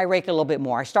raking, and I rake a little bit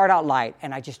more. I start out light,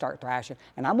 and I just start thrashing.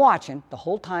 And I'm watching the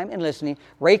whole time and listening,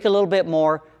 rake a little bit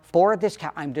more, for this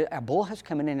cow. A bull has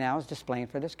come in and now is displaying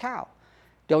for this cow.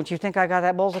 Don't you think I got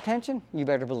that bull's attention? You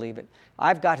better believe it.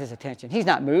 I've got his attention. He's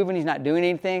not moving, he's not doing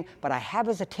anything, but I have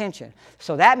his attention.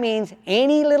 So that means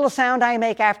any little sound I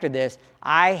make after this,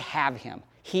 I have him.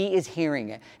 He is hearing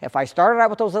it. If I started out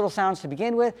with those little sounds to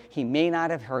begin with, he may not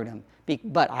have heard them,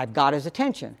 but I've got his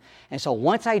attention. And so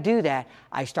once I do that,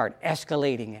 I start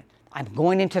escalating it. I'm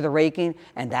going into the raking,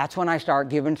 and that's when I start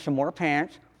giving some more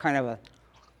pants, kind of a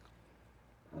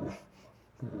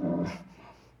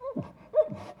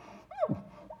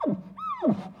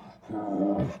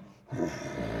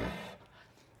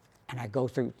and I go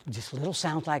through just little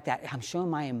sounds like that. I'm showing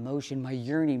my emotion, my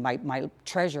yearning, my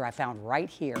treasure I found right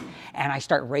here. And I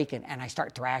start raking, and I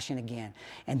start thrashing again.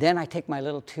 And then I take my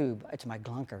little tube, it's my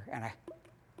glunker, and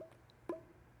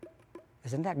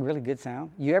isn't that really good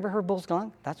sound? You ever heard bulls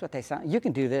glunk? That's what they sound. You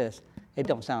can do this. It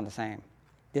don't sound the same.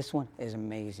 This one is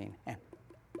amazing. And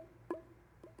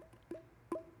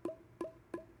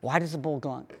why does a bull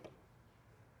glunk?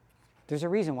 There's a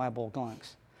reason why a bull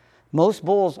glunks. Most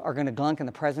bulls are going to glunk in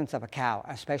the presence of a cow,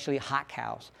 especially hot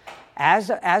cows.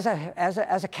 As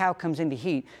a cow comes into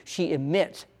heat, she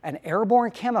emits an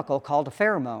airborne chemical called a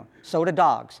pheromone. So do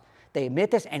dogs. They emit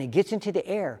this, and it gets into the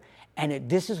air. And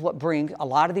this is what brings a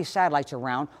lot of these satellites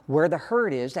around where the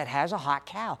herd is that has a hot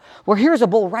cow. Well, here's a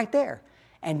bull right there.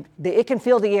 And it can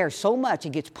fill the air so much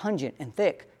it gets pungent and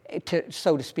thick,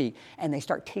 so to speak, and they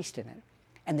start tasting it.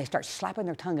 And they start slapping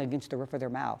their tongue against the roof of their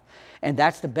mouth. And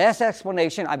that's the best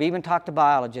explanation. I've even talked to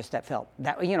biologists that felt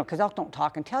that, because elk don't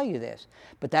talk and tell you this.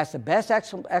 But that's the best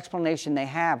explanation they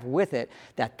have with it,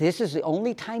 that this is the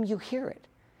only time you hear it.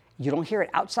 You don't hear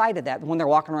it outside of that when they're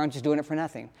walking around just doing it for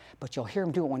nothing. But you'll hear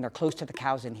them do it when they're close to the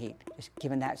cows in heat, just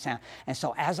giving that sound. And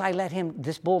so as I let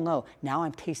this bull know, now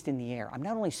I'm tasting the air. I'm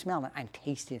not only smelling it, I'm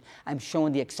tasting it. I'm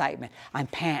showing the excitement. I'm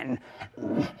panting.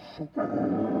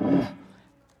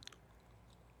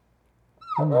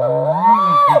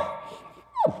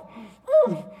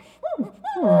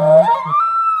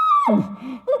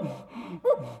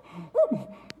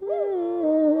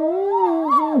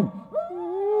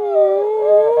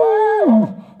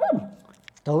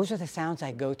 Those are the sounds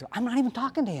I go through. I'm not even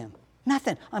talking to him.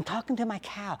 Nothing. I'm talking to my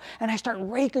cow. And I start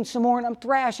raking some more, and I'm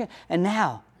thrashing. And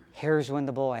now, here's when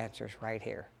the bull answers right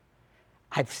here.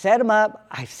 I've set him up.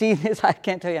 I've seen this. I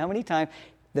can't tell you how many times.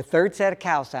 the third set of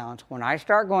cow sounds, when I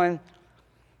start going,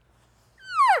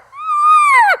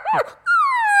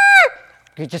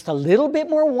 you're just a little bit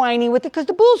more whiny with it because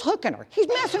the bull's hooking her. He's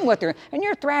messing with her, and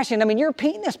you're thrashing. I mean, you're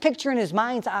painting this picture in his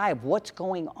mind's eye of what's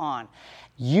going on.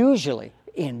 Usually,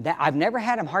 in that, I've never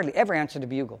had him hardly ever answer the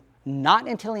bugle. Not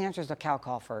until he answers the cow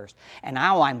call first. And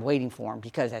now I'm waiting for him,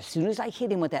 because as soon as I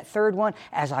hit him with that third one,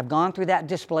 as I've gone through that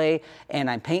display and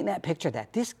I'm painting that picture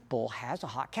that this bull has a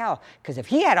hot cow, because if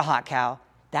he had a hot cow,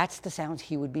 that's the sounds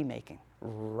he would be making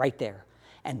right there.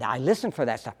 And I listen for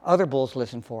that stuff. Other bulls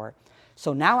listen for it.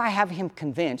 So now I have him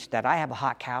convinced that I have a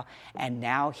hot cow, and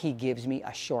now he gives me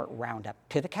a short roundup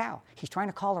to the cow. He's trying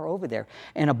to call her over there.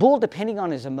 And a bull, depending on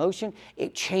his emotion,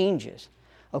 it changes.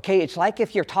 Okay, it's like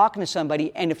if you're talking to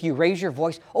somebody and if you raise your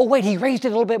voice, oh wait, he raised it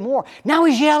a little bit more. Now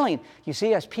he's yelling. You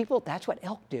see, as people, that's what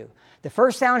elk do. The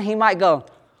first sound he might go,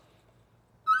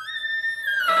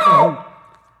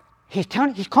 he's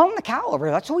calling the cow over.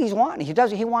 That's what he's wanting.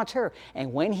 He wants her.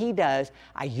 And when he does,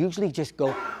 I usually just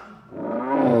go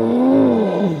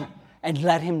and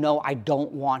let him know I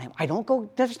don't want him. I don't go,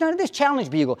 there's none of this challenge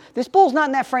bugle. This bull's not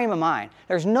in that frame of mind.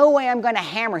 There's no way I'm going to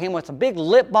hammer him with a big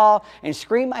lip ball and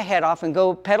scream my head off and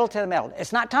go pedal to the metal.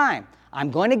 It's not time. I'm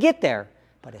going to get there,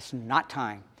 but it's not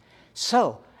time.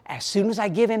 So as soon as I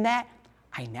give him that,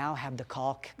 I now have the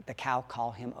cow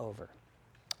call him over.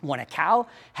 When a cow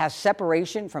has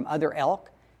separation from other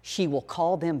elk, she will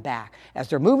call them back. As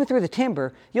they're moving through the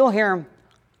timber, you'll hear them.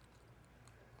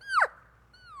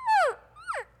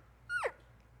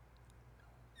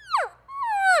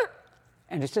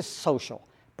 And it's just social.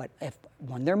 But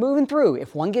when they're moving through,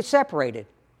 if one gets separated,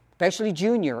 especially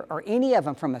junior or any of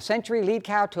them from a century lead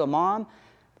cow to a mom,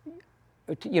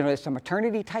 it's a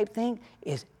maternity type thing,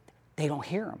 is they don't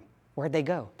hear them. Where'd they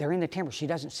go? They're in the timber. She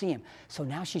doesn't see them. So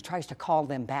now she tries to call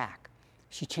them back.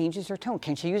 She changes her tone.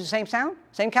 Can she use the same sound?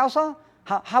 Same cow saw?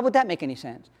 How would that make any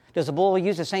sense? Does a bull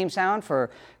use the same sound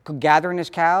for gathering his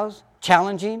cows,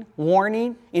 challenging,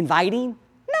 warning, inviting?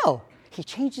 No. He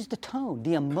changes the tone,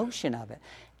 the emotion of it.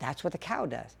 That's what the cow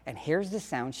does. And here's the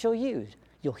sound she'll use.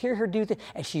 You'll hear her do this,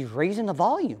 and she's raising the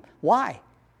volume. Why?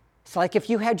 It's like if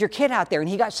you had your kid out there and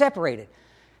he got separated.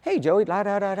 Hey, Joey, la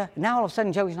da da da. Now all of a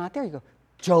sudden Joey's not there. You go,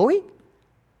 Joey?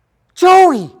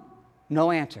 Joey!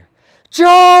 No answer. Joey!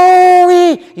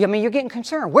 I mean, you're getting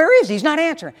concerned. Where is he? He's not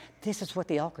answering. This is what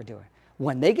the elk are doing.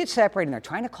 When they get separated and they're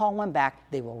trying to call one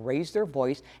back, they will raise their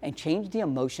voice and change the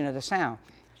emotion of the sound.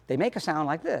 They make a sound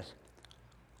like this.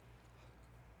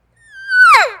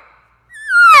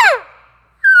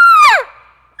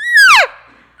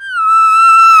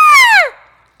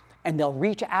 And they'll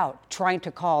reach out trying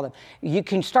to call them. You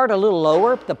can start a little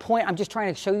lower. The point, I'm just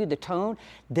trying to show you the tone.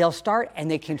 They'll start and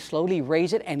they can slowly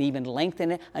raise it and even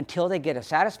lengthen it until they get a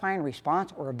satisfying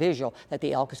response or a visual that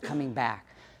the elk is coming back.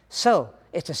 So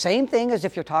it's the same thing as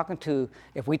if you're talking to,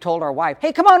 if we told our wife,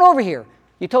 hey, come on over here.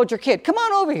 You told your kid, come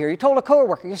on over here. You told a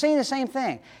coworker, you're saying the same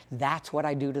thing. That's what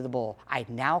I do to the bull. I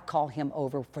now call him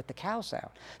over for the cow sound.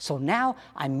 So now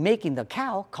I'm making the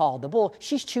cow call the bull.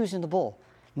 She's choosing the bull,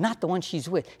 not the one she's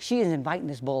with. She is inviting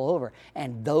this bull over.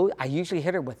 And though I usually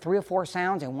hit her with 3 or 4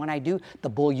 sounds, and when I do, the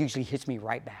bull usually hits me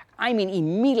right back. I mean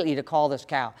immediately to call this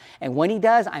cow. And when he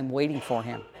does, I'm waiting for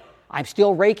him. I'm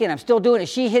still raking, I'm still doing it.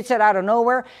 She hits it out of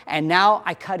nowhere, and now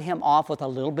I cut him off with a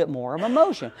little bit more of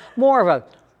emotion. More of a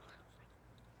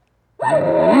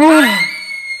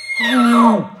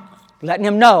letting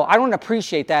him know. I don't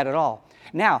appreciate that at all.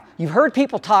 Now, you've heard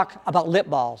people talk about lip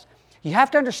balls. You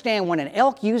have to understand when an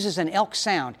elk uses an elk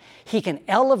sound, he can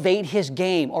elevate his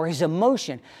game or his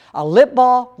emotion. A lip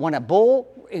ball, when a bull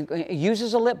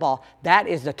uses a lip ball, that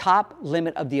is the top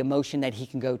limit of the emotion that he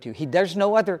can go to. There's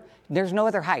no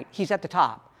other height. He's at the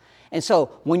top. And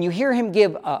so when you hear him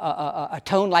give a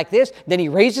tone like this, then he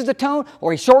raises the tone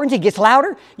or he shortens, he gets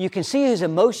louder, you can see his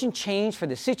emotion change for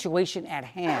the situation at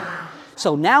hand.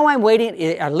 So now I'm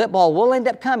waiting. A lip ball will end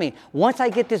up coming. Once I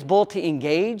get this bull to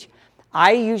engage,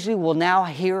 I usually will now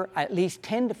hear at least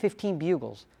 10 to 15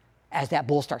 bugles as that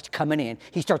bull starts coming in.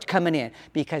 He starts coming in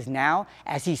because now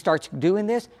as he starts doing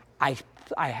this,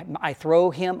 I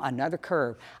throw him another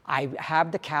curve. I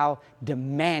have the cow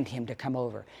demand him to come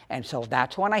over. And so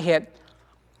that's when I hit.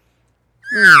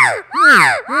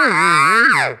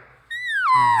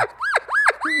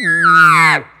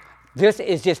 This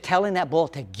is just telling that bull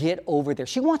to get over there.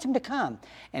 She wants him to come.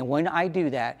 And when I do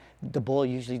that, the bull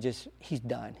usually he's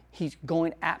done. He's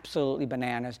going absolutely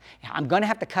bananas. I'm going to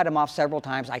have to cut him off several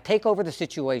times. I take over the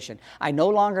situation. I no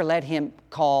longer let him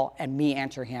call and me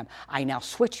answer him. I now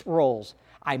switch roles.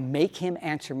 I make him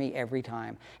answer me every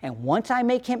time. And once I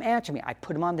make him answer me, I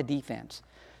put him on the defense.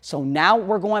 So now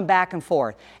we're going back and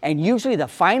forth. And usually the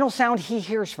final sound he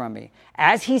hears from me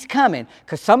as he's coming,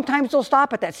 because sometimes they'll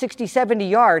stop at that 60, 70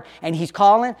 yard, and he's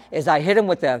calling, is I hit him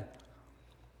with the...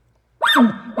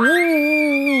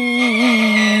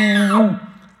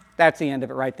 That's the end of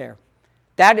it right there.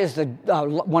 That is the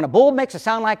when a bull makes a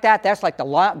sound like that, that's like the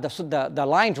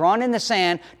line drawn in the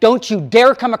sand. Don't you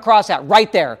dare come across that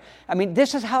right there. I mean,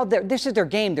 this is their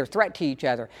game, their threat to each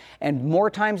other. And more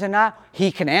times than not,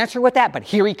 he can answer with that, but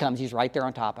here he comes. He's right there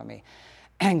on top of me.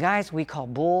 And guys, we call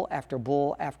bull after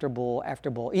bull after bull after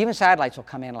bull. Even satellites will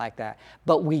come in like that.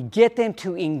 But we get them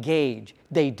to engage.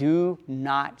 They do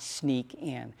not sneak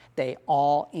in. They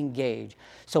all engage.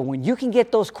 So when you can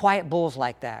get those quiet bulls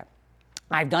like that,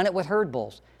 I've done it with herd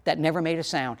bulls that never made a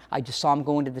sound. I just saw them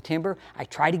go into the timber. I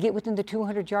try to get within the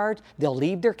 200 yards. They'll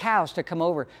leave their cows to come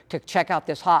over to check out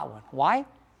this hot one. Why?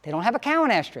 They don't have a cow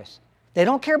in estrus. They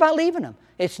don't care about leaving them.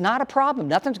 It's not a problem.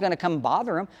 Nothing's going to come and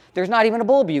bother them. There's not even a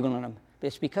bull bugling them.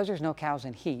 It's because there's no cows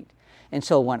in heat. And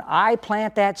so when I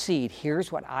plant that seed,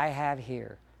 here's what I have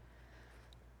here.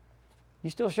 You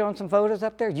still showing some photos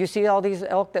up there? You see all these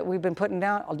elk that we've been putting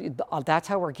down? That's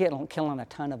how we're killing a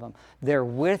ton of them. They're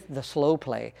with the slow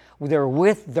play. They're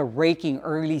with the raking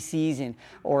early season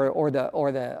or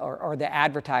the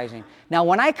advertising. Now,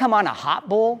 when I come on a hot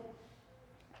bull,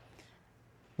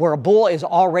 where a bull is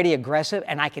already aggressive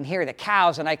and I can hear the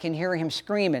cows and I can hear him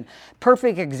screaming.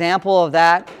 Perfect example of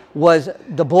that was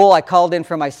the bull I called in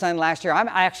for my son last year. I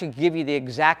actually give you the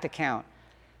exact account.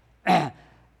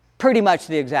 Pretty much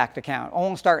the exact account. I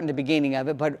won't start in the beginning of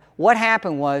it, but what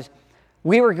happened was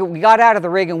we got out of the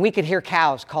rig and we could hear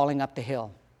cows calling up the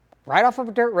hill. Right off of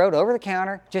a dirt road, over the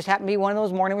counter. Just happened to be one of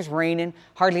those mornings, it was raining.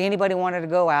 Hardly anybody wanted to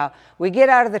go out. We get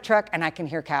out of the truck and I can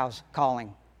hear cows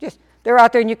calling. They're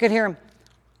out there and you could hear them.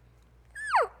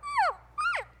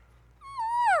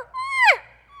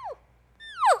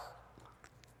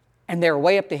 And they're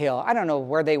way up the hill. I don't know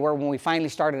where they were when we finally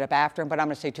started up after them, but I'm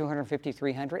going to say 250,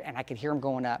 300, and I could hear them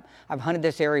going up. I've hunted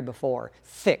this area before.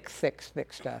 Thick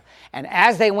stuff. And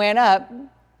as they went up,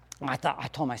 I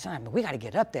told my son, we got to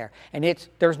get up there. And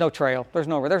there's no trail. There's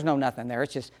no nothing there.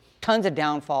 It's just tons of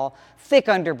downfall, thick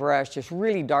underbrush, just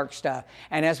really dark stuff.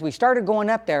 And as we started going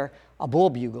up there, a bull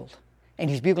bugled. And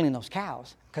he's bugling those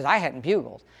cows, because I hadn't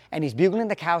bugled. And he's bugling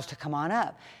the cows to come on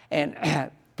up. And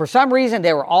for some reason,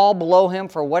 they were all below him.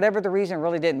 For whatever the reason, it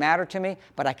really didn't matter to me,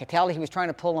 but I could tell he was trying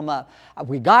to pull them up.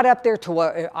 We got up there to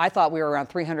what I thought we were around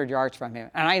 300 yards from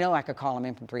him, and I know I could call him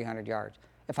in from 300 yards.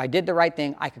 If I did the right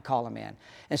thing, I could call him in.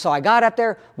 And so I got up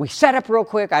there. We set up real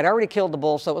quick. I'd already killed the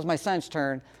bull, so it was my son's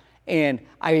turn, and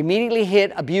I immediately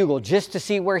hit a bugle just to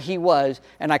see where he was,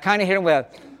 and I kind of hit him with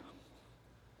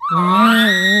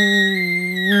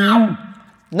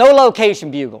no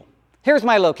location bugle. Here's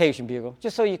my location bugle,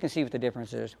 just so you can see what the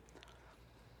difference is.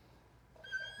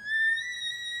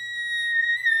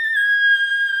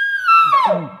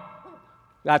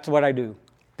 That's what I do.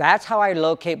 That's how I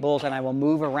locate bulls, and I will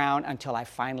move around until I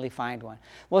finally find one.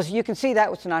 Well, as you can see, that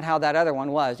was not how that other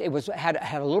one was. It had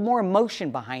a little more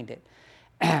emotion behind it.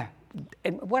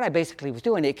 And what I basically was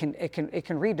doing, it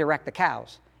can redirect the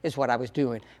cows, is what I was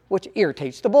doing, which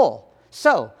irritates the bull.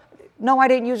 So, no, I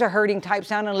didn't use a herding type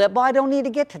sound and lip ball. I don't need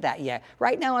to get to that yet.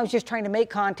 Right now, I was just trying to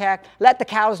make contact, let the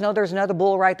cows know there's another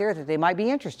bull right there that they might be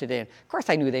interested in. Of course,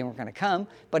 I knew they weren't going to come,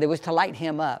 but it was to light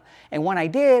him up. And when I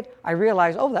did, I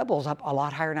realized, that bull's up a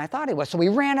lot higher than I thought he was. So we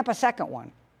ran up a second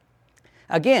one.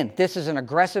 Again, this is an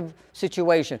aggressive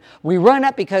situation. We run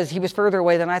up because he was further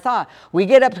away than I thought. We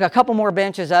get up to a couple more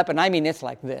benches up, and I mean, it's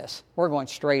like this. We're going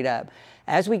straight up.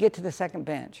 As we get to the second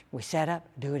bench, we set up,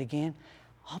 do it again.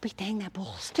 I'll be dang, that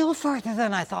bull still further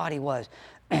than I thought he was.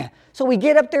 So we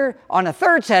get up there on a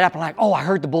third setup, and I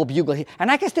heard the bull bugle.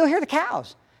 And I can still hear the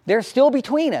cows. They're still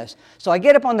between us. So I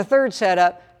get up on the third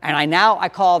setup, and I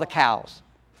call the cows.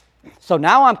 So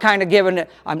now I'm kind of giving it,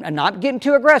 I'm not getting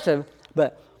too aggressive,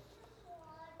 but...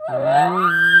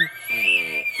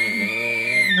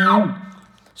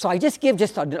 So I just give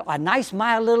a nice,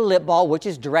 mild little lip ball, which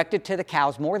is directed to the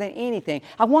cows more than anything.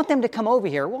 I want them to come over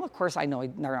here. Well, of course, I know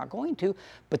they're not going to,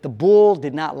 but the bull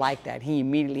did not like that. He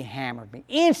immediately hammered me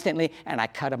instantly, and I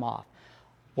cut him off.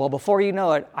 Well, before you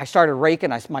know it, I started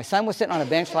raking. My son was sitting on a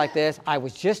bench like this. I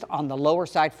was just on the lower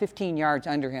side, 15 yards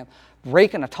under him,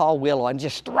 raking a tall willow and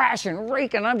just thrashing,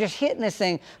 raking. I'm just hitting this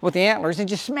thing with the antlers and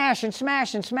just smashing.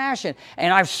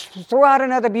 And I throw out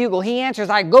another bugle. He answers.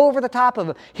 I go over the top of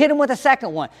him, hit him with a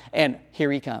second one, and here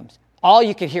he comes. All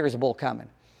you could hear is a bull coming.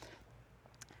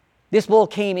 This bull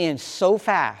came in so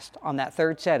fast on that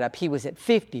third setup. He was at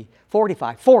 50,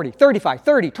 45, 40, 35,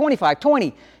 30, 25,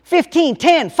 20, 15,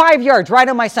 10, 5 yards right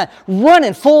on my son,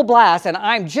 running full blast, and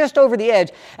I'm just over the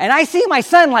edge. And I see my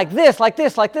son like this,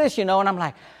 and I'm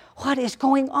like, what is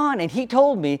going on? And he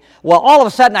told me, well, all of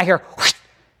a sudden I hear, whoosh,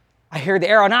 I hear the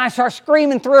arrow, and I start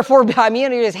screaming 3 or 4 behind me,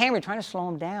 and he was hammering, trying to slow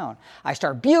him down. I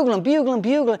start bugling,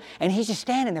 and he's just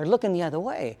standing there looking the other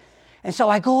way. And so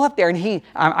I go up there, and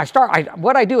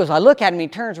what I do is I look at him, he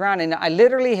turns around, and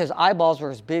his eyeballs were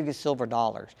as big as silver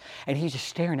dollars. And he's just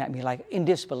staring at me like in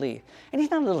disbelief. And he's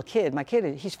not a little kid. My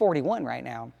kid, he's 41 right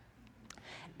now.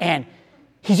 And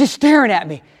he's just staring at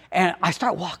me. And I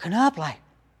start walking up like,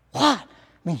 what? I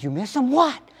mean, you miss him?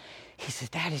 What? He says,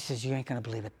 Dad, you ain't going to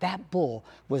believe it. That bull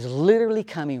was literally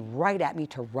coming right at me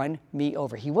to run me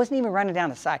over. He wasn't even running down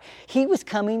the side. He was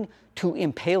coming to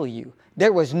impale you.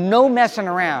 There was no messing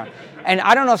around. And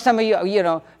I don't know if some of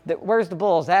you, where's the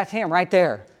bulls? That's him right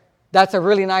there. That's a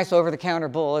really nice over-the-counter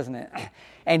bull, isn't it?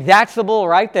 And that's the bull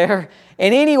right there.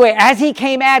 And anyway, as he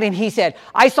came at him, he said,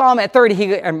 I saw him at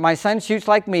 30. And my son shoots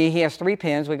like me. He has 3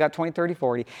 pins. We got 20, 30,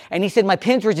 40. And he said, my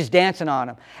pins were just dancing on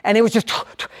him. And it was just,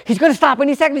 he's going to stop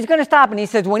any second. He's going to stop. And he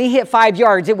says, when he hit 5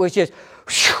 yards, it was just,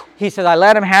 he said, I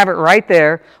let him have it right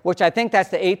there, which I think that's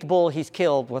the 8th bull he's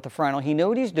killed with the frontal. He knew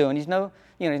what he's doing. He's not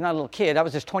a little kid. That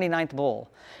was his 29th bull.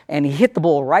 And he hit the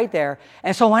bull right there.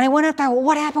 And so when I went up there, well,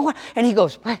 what happened? What? And he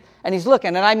goes, and he's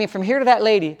looking. And I mean, from here to that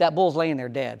lady, that bull's laying there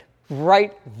dead.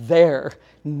 Right there.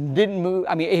 Didn't move.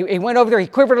 I mean, he went over there, he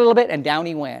quivered a little bit, and down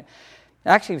he went.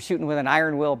 Actually, he was shooting with an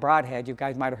iron will broadhead. You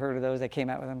guys might have heard of those. They came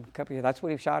out with them a couple of years. That's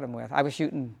what he shot him with. I was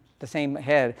shooting the same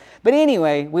head. But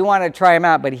anyway, we wanted to try him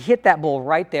out, but he hit that bull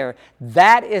right there.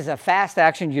 That is a fast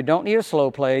action. You don't need a slow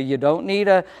play. You don't need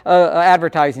a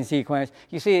advertising sequence.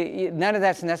 You see, none of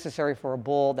that's necessary for a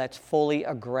bull that's fully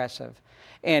aggressive.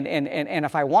 And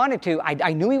if I wanted to,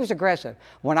 I knew he was aggressive.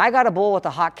 When I got a bull with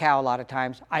a hot cow, a lot of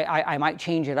times, I might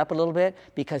change it up a little bit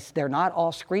because they're not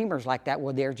all screamers like that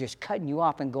where they're just cutting you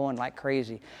off and going like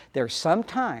crazy. There's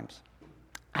sometimes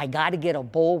I got to get a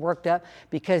bull worked up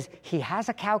because he has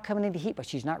a cow coming into heat, but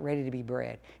she's not ready to be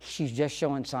bred. She's just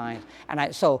showing signs.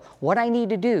 And so what I need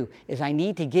to do is I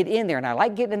need to get in there, and I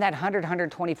like getting in that 100,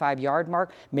 125 yard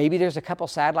mark. Maybe there's a couple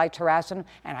satellites harassing him,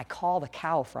 and I call the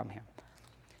cow from him.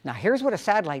 Now, here's what a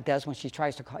satellite does when he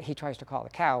tries to call the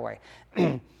cow away.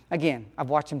 Again, I've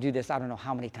watched him do this I don't know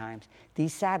how many times.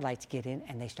 These satellites get in,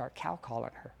 and they start cow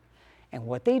calling her. And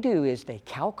what they do is they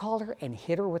cow call her and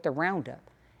hit her with the roundup.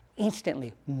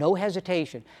 Instantly, no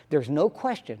hesitation. There's no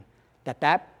question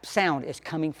that sound is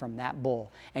coming from that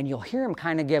bull. And you'll hear him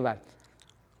kind of give a...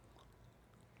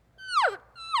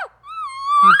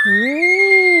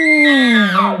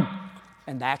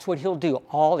 And that's what he'll do,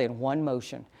 all in one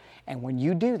motion. And when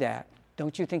you do that,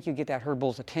 don't you think you get that herd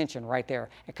bull's attention right there?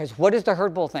 Because what does the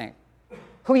herd bull think?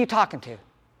 Who are you talking to?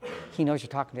 He knows you're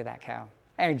talking to that cow.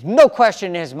 And no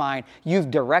question in his mind,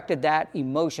 you've directed that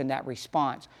emotion, that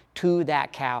response to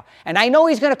that cow. And I know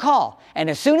he's going to call. And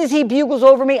as soon as he bugles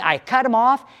over me, I cut him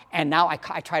off, and now I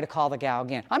try to call the cow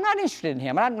again. I'm not interested in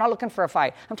him. I'm not looking for a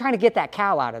fight. I'm trying to get that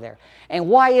cow out of there. And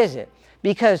why is it?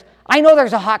 Because I know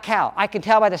there's a hot cow. I can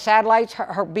tell by the satellites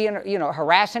her being,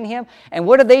 harassing him. And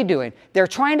what are they doing? They're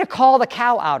trying to call the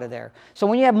cow out of there. So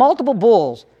when you have multiple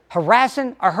bulls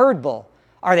harassing a herd bull,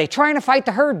 are they trying to fight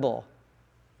the herd bull?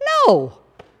 No.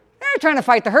 They're not trying to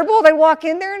fight the herd bull. They walk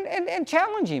in there and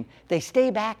challenge him. They stay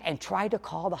back and try to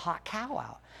call the hot cow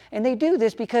out. And they do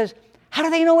this because how do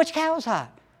they know which cow is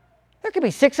hot? There could be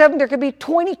 6 of them. There could be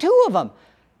 22 of them.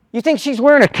 You think she's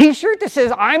wearing a T-shirt that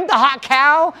says, I'm the hot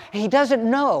cow? He doesn't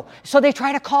know. So they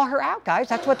try to call her out, guys.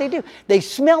 That's what they do. They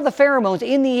smell the pheromones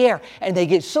in the air, and they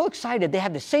get so excited. They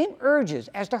have the same urges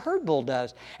as the herd bull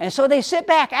does. And so they sit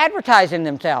back advertising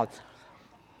themselves.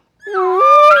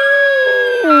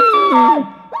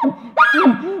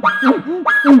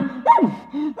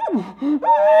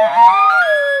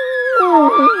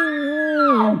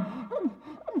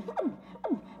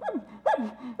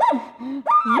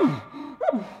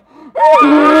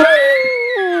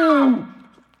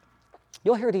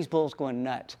 You'll hear these bulls going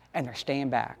nuts, and they're staying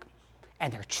back.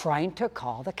 And they're trying to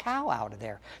call the cow out of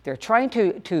there. They're trying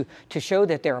to show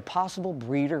that they're a possible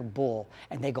breeder bull,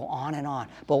 and they go on and on.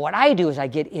 But what I do is I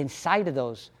get inside of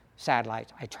those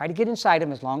satellites. I try to get inside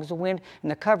them as long as the wind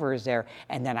and the cover is there,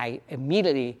 and then I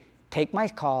immediately take my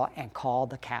call and call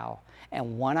the cow.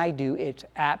 And when I do, it's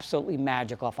absolutely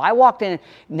magical. If I walked in,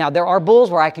 now there are bulls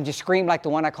where I can just scream like the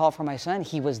one I called for my son.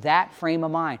 He was that frame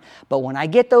of mind. But when I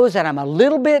get those that I'm a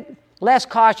little bit less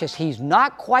cautious. He's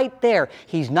not quite there.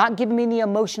 He's not giving me the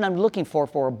emotion I'm looking for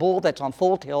a bull that's on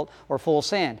full tilt or full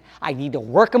send. I need to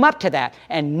work him up to that,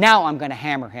 and now I'm going to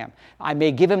hammer him. I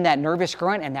may give him that nervous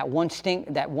grunt and that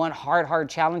one hard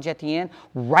challenge at the end,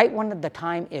 right when the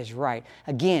time is right.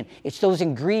 Again, it's those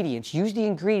ingredients. Use the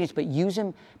ingredients, but use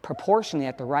them proportionally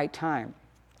at the right time.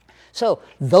 So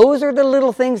those are the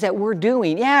little things that we're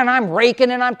doing. Yeah, and I'm raking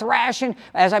and I'm thrashing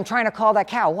as I'm trying to call that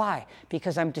cow. Why?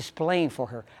 Because I'm displaying for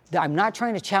her. I'm not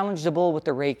trying to challenge the bull with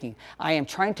the raking. I am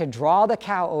trying to draw the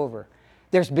cow over.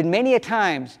 There's been many a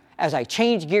times, as I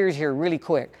change gears here really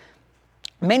quick,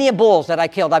 many a bulls that I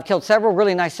killed. I've killed several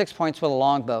really nice 6 points with a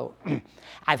longbow.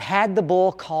 I've had the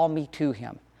bull call me to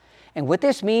him. And what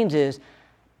this means is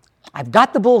I've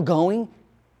got the bull going,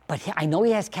 but I know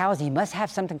he has cows. He must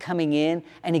have something coming in.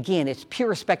 And again, it's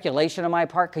pure speculation on my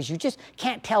part because you just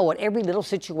can't tell what every little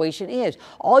situation is.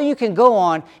 All you can go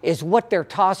on is what they're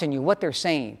tossing you, what they're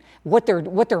saying, what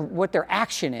their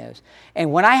action is.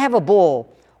 And when I have a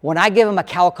bull, when I give him a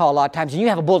cow call a lot of times, and you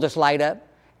have a bull just light up,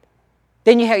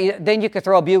 then you could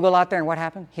throw a bugle out there, and what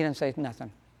happened? He doesn't say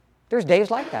nothing. There's days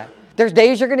like that. There's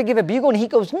days you're going to give a bugle, and he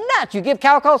goes nuts. You give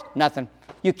cow calls, nothing.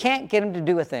 You can't get him to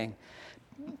do a thing.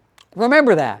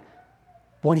 Remember that.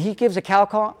 When he gives a cow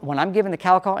call, when I'm giving the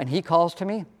cow call and he calls to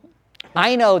me,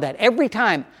 I know that every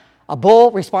time a bull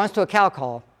responds to a cow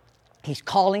call, he's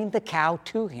calling the cow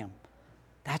to him.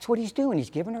 That's what he's doing. He's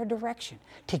giving her direction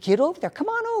to get over there. Come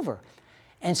on over.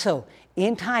 And so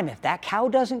in time, if that cow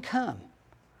doesn't come,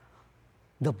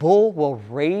 the bull will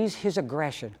raise his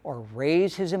aggression or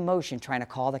raise his emotion trying to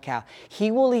call the cow. He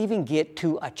will even get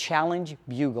to a challenge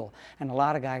bugle. And a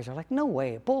lot of guys are like, no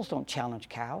way, bulls don't challenge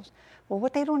cows. Well,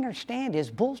 what they don't understand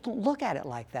is bulls don't look at it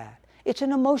like that. It's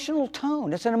an emotional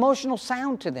tone. It's an emotional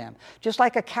sound to them. Just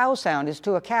like a cow sound is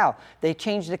to a cow. They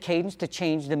change the cadence to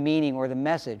change the meaning or the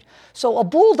message. So a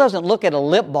bull doesn't look at a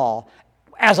lip ball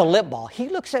as a lip ball. He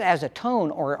looks at it as a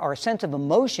tone or a sense of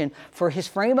emotion for his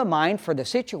frame of mind for the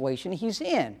situation he's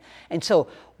in. And so,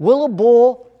 will a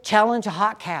bull challenge a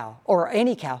hot cow or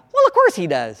any cow? Well, of course he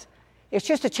does. It's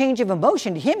just a change of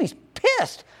emotion. To him, he's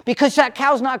pissed because that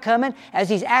cow's not coming as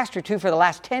he's asked her to for the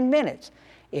last 10 minutes.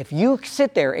 If you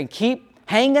sit there and keep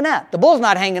hanging up, the bull's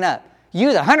not hanging up.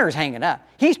 You, the hunter's hanging up.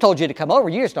 He's told you to come over.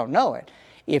 You just don't know it.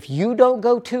 If you don't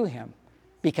go to him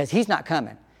because he's not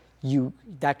coming,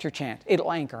 that's your chance.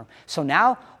 It'll anchor him. So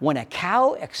now, when a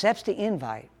cow accepts the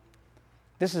invite,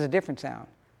 this is a different sound.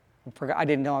 I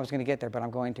didn't know I was going to get there, but I'm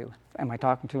going to. Am I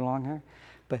talking too long here?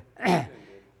 But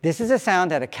this is a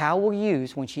sound that a cow will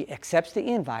use when she accepts the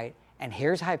invite. And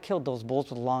here's how I've killed those bulls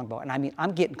with a longbow. And I mean,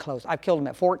 I'm getting close. I've killed them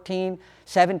at 14,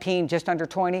 17, just under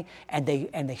 20, and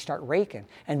they start raking.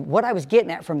 And what I was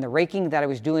getting at from the raking that I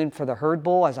was doing for the herd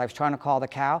bull as I was trying to call the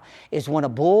cow is when a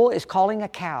bull is calling a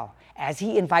cow, as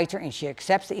he invites her and she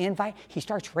accepts the invite, he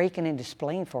starts raking and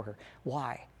displaying for her.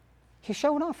 Why? He's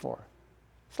showing off for her.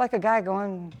 It's like a guy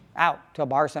going out to a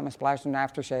bar or something, splashing an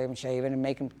aftershave and shaving and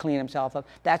making clean himself up.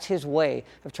 That's his way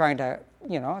of trying to,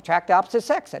 attract the opposite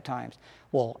sex at times.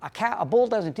 Well, a bull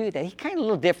doesn't do that. He's kind of a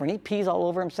little different. He pees all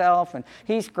over himself, and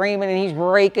he's screaming, and he's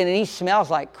raking, and he smells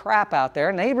like crap out there,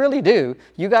 and they really do.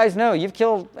 You guys know, you've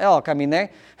killed elk. I mean, they're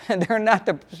not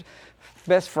the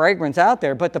best fragrance out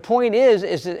there, but the point is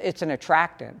it's an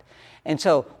attractant. And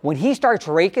so when he starts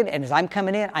raking, and as I'm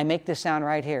coming in, I make this sound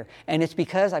right here. And it's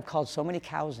because I've called so many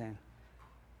cows in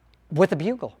with a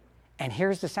bugle. And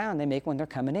here's the sound they make when they're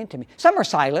coming into me. Some are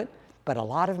silent, but a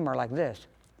lot of them are like this.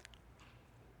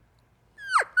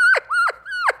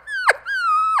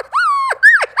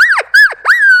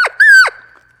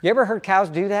 You ever heard cows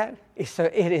do that?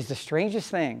 It is the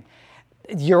strangest thing.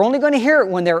 You're only going to hear it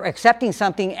when they're accepting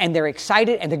something and they're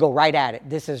excited and they go right at it.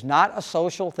 This is not a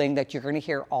social thing that you're going to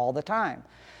hear all the time.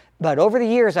 But over the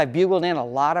years, I've bugled in a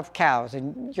lot of cows,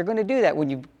 and you're going to do that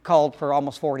when you've called for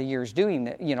almost 40 years doing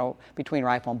that, between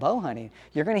rifle and bow hunting.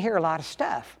 You're going to hear a lot of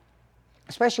stuff,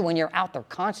 especially when you're out there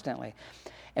constantly.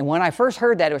 And when I first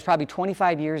heard that, it was probably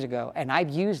 25 years ago, and I've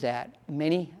used that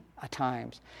many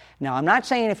times. Now, I'm not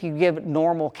saying if you give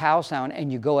normal cow sound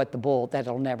and you go at the bull that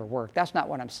it'll never work. That's not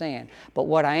what I'm saying. But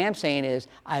what I am saying is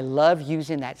I love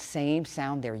using that same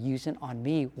sound they're using on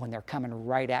me when they're coming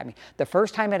right at me. The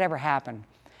first time it ever happened,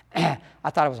 I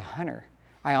thought I was a hunter.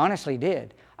 I honestly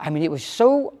did. I mean, it was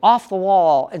so off the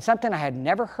wall and something I had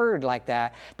never heard like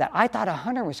that I thought a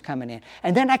hunter was coming in.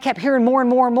 And then I kept hearing more and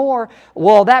more and more.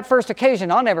 Well, that first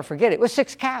occasion, I'll never forget it. It was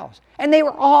 6 cows. And they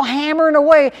were all hammering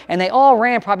away, and they all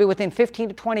ran probably within 15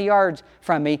 to 20 yards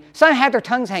from me. Some had their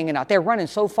tongues hanging out. They were running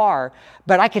so far,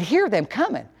 but I could hear them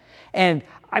coming. And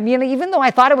I mean, even though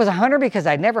I thought it was a hunter because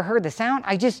I'd never heard the sound,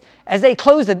 as they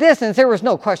closed the distance, there was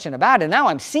no question about it. Now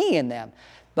I'm seeing them.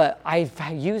 But I've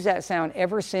used that sound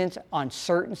ever since on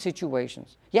certain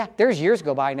situations. Yeah, there's years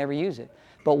go by I never use it.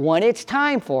 But when it's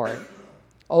time for it,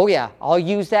 oh yeah, I'll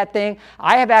use that thing.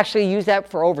 I have actually used that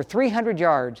for over 300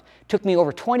 yards. Took me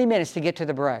over 20 minutes to get to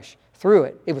the brush. Through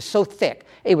it. It was so thick.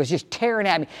 It was just tearing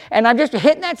at me. And I'm just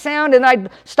hitting that sound, and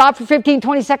I'd stop for 15,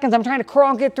 20 seconds. I'm trying to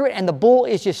crawl and get through it, and the bull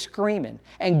is just screaming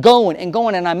and going,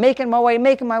 and I'm making my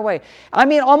way. I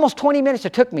mean, almost 20 minutes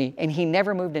it took me, and he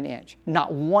never moved an inch.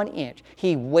 Not 1 inch.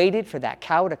 He waited for that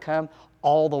cow to come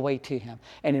all the way to him.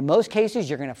 And in most cases,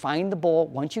 you're going to find the bull.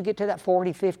 Once you get to that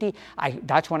 40, 50,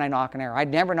 that's when I nock an arrow. I'd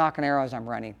never nock an arrow as I'm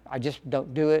running. I just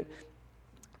don't do it.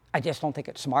 I just don't think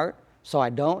it's smart. So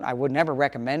I don't. I would never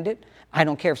recommend it. I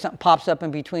don't care if something pops up in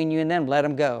between you and them, let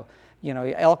them go. You know,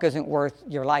 elk isn't worth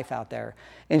your life out there.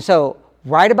 And so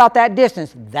right about that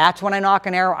distance, that's when I nock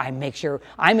an arrow. I make sure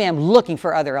I am looking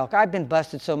for other elk. I've been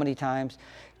busted so many times.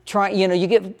 You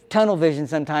get tunnel vision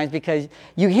sometimes because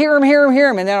you hear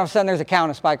them, and then all of a sudden there's a cow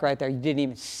and a spike right there. You didn't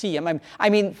even see them. I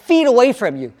mean, feet away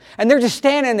from you. And they're just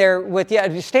standing there with you,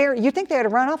 just staring. You think they had to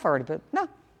run off already, but no,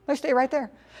 they stay right there.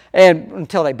 And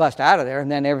until they bust out of there,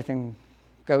 and then everything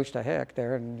goes to heck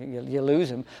there, and you lose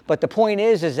them. But the point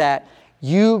is that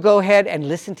you go ahead and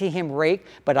listen to him rake,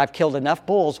 but I've killed enough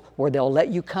bulls where they'll let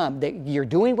you come. You're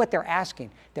doing what they're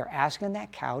asking. They're asking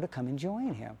that cow to come and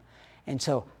join him. And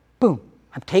so, boom,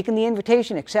 I'm taking the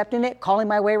invitation, accepting it, calling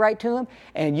my way right to him,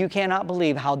 and you cannot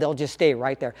believe how they'll just stay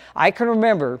right there. I can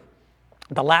remember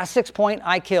the last 6 point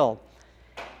I killed.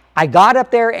 I got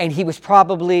up there, and he was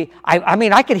probably,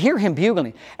 I could hear him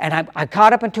bugling. And I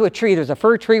caught up into a tree. There's a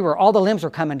fir tree where all the limbs were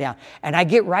coming down. And I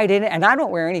get right in it, and I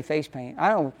don't wear any face paint. I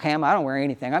don't wear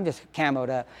anything. I'm just camoed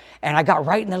up. And I got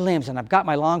right in the limbs, and I've got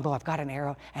my longbow, I've got an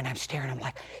arrow, and I'm staring. I'm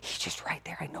like, he's just right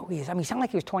there. I know he is. I mean, he sounded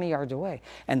like he was 20 yards away.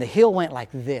 And the hill went like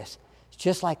this,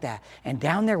 just like that. And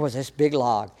down there was this big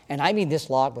log. And I mean, this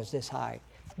log was this high,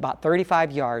 about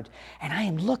 35 yards, and I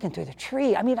am looking through the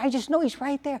tree. I mean, I just know he's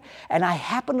right there. And I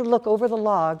happen to look over the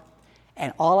log,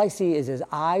 and all I see is his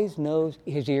eyes, nose,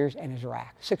 his ears, and his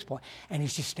rack, 6 point. And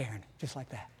he's just staring, just like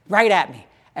that, right at me.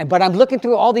 But I'm looking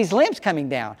through all these limbs coming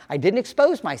down. I didn't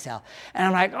expose myself. And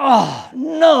I'm like, oh,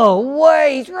 no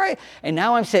way, he's right. And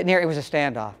now I'm sitting here. It was a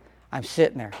standoff. I'm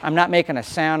sitting there. I'm not making a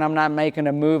sound. I'm not making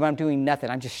a move. I'm doing nothing.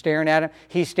 I'm just staring at him.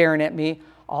 He's staring at me.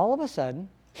 All of a sudden,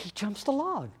 he jumps the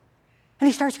log. And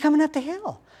he starts coming up the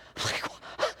hill. I'm like,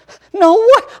 no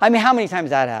way. I mean, how many times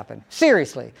that happened?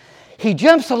 Seriously. He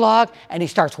jumps the log, and he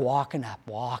starts walking up,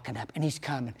 and he's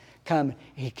coming.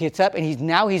 He gets up, and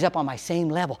he's up on my same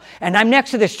level. And I'm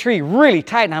next to this tree really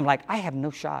tight, and I'm like, I have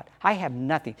no shot. I have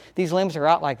nothing. These limbs are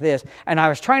out like this. And I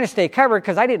was trying to stay covered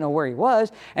because I didn't know where he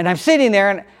was. And I'm sitting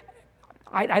there, and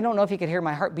I don't know if you could hear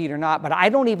my heartbeat or not, but I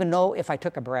don't even know if I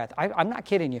took a breath. I'm not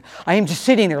kidding you. I am just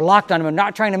sitting there locked on him and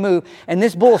not trying to move. And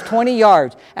this bull's 20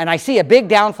 yards, and I see a big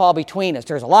downfall between us.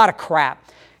 There's a lot of crap.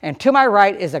 And to my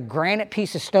right is a granite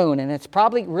piece of stone, and it's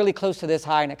probably really close to this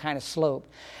high, and it kind of sloped.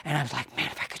 And I was like, man,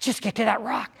 if I could just get to that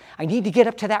rock. I need to get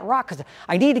up to that rock because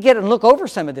I need to get and look over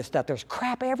some of this stuff. There's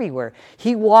crap everywhere.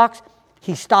 He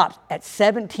stops at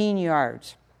 17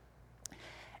 yards.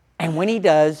 And when he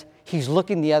does, he's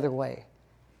looking the other way.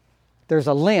 There's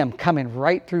a limb coming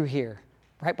right through here,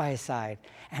 right by his side.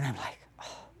 And I'm like,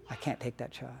 oh, I can't take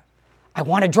that shot. I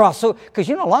want to draw because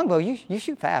longbow, you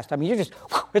shoot fast. I mean,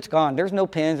 it's gone. There's no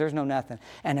pins, there's no nothing.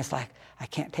 And it's like, I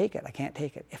can't take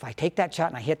it. If I take that shot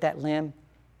and I hit that limb,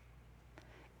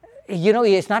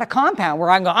 it's not a compound where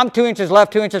I'm 2 inches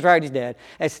left, 2 inches right, he's dead.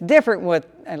 It's different with,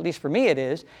 at least for me it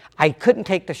is, I couldn't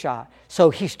take the shot. So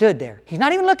he stood there. He's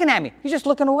not even looking at me. He's just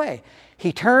looking away.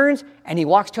 He turns and he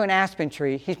walks to an aspen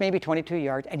tree. He's maybe 22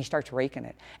 yards, and he starts raking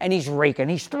it. And he's raking.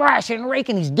 He's thrashing,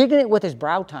 raking. He's digging it with his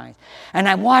brow tines. And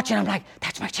I'm watching. I'm like,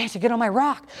 that's my chance to get on my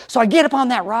rock. So I get up on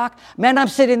that rock. Man, I'm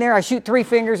sitting there. I shoot 3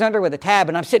 fingers under with a tab,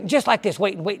 and I'm sitting just like this,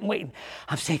 waiting.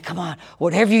 I'm saying, come on,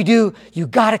 whatever you do, you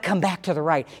got to come back to the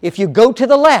right. If you go to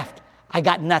the left, I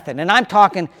got nothing. And I'm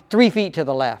talking 3 feet to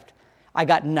the left. I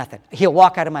got nothing. He'll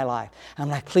walk out of my life. I'm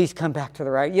like, please come back to the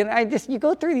right. You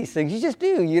go through these things. You just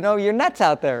do. You're nuts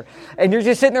out there. And you're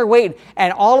just sitting there waiting.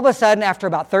 And all of a sudden, after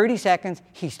about 30 seconds,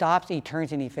 he stops, he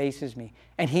turns, and he faces me.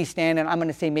 And he's standing, I'm going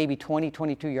to say maybe 20,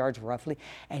 22 yards roughly.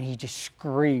 And he just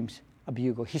screams a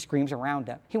bugle. He screams around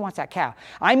him. He wants that cow.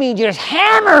 I mean, just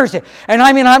hammers it. And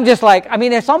I'm just like,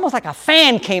 it's almost like a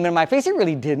fan came in my face. It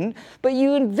really didn't. But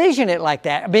you envision it like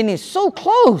that. It's so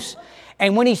close.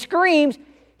 And when he screams,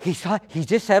 he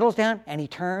just settles down, and he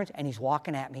turns, and he's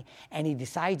walking at me, and he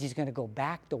decides he's going to go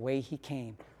back the way he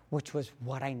came, which was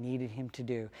what I needed him to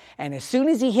do. And as soon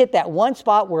as he hit that one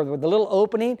spot where with the little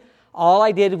opening, all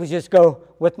I did was just go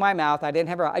with my mouth.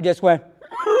 I just went,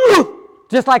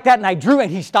 just like that, and I drew, and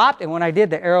he stopped, and when I did,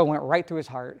 the arrow went right through his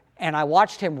heart. And I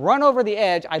watched him run over the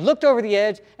edge. I looked over the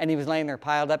edge, and he was laying there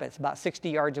piled up. It's about 60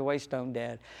 yards away, stone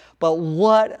dead. But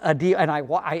what a deal.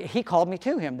 And he called me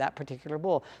to him, that particular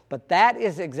bull. But that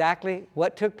is exactly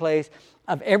what took place.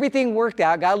 Of everything worked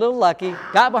out, got a little lucky,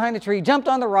 got behind the tree, jumped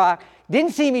on the rock,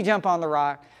 didn't see me jump on the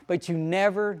rock. But you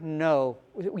never know,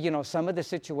 some of the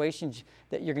situations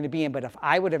that you're going to be in. But if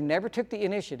I would have never took the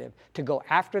initiative to go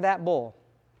after that bull,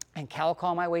 and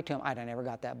call my way to him, I'd have never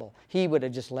got that bull. He would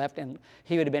have just left, and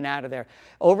he would have been out of there.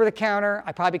 Over the counter,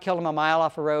 I probably killed him a mile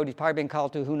off the road. He's probably been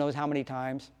called to who knows how many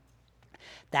times.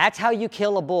 That's how you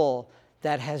kill a bull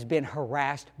that has been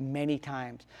harassed many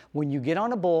times. When you get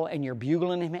on a bull and you're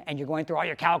bugling him, and you're going through all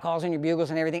your cow calls and your bugles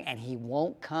and everything, and he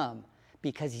won't come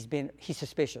because he's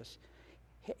suspicious.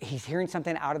 He's hearing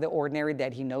something out of the ordinary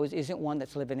that he knows isn't one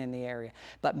that's living in the area.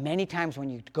 But many times when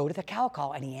you go to the cow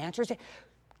call and he answers it,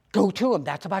 go to him.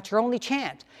 That's about your only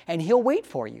chance. And he'll wait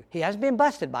for you. He hasn't been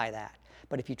busted by that.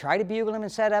 But if you try to bugle him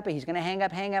and set up, he's going to hang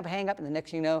up, and the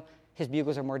next thing you know, his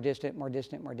bugles are more distant.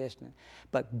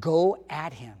 But go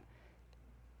at him.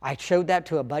 I showed that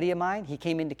to a buddy of mine. He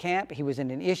came into camp. He was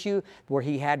in an issue where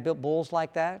he had built bulls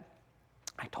like that.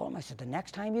 I told him, I said, the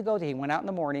next time you go there, he went out in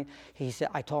the morning.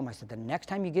 I told him, the next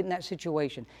time you get in that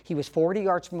situation, he was 40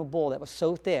 yards from a bull that was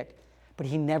so thick, but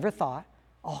he never thought,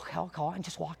 I'll call and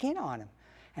just walk in on him.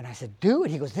 And I said, do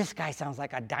it. He goes, this guy sounds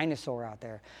like a dinosaur out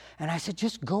there. And I said,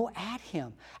 just go at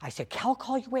him. I said,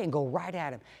 call your way and go right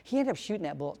at him. He ended up shooting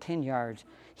that bull at 10 yards.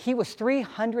 He was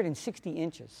 360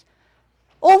 inches.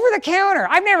 Over the counter.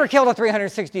 I've never killed a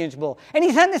 360-inch bull. And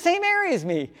he's in the same area as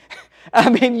me. I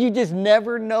mean, you just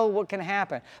never know what can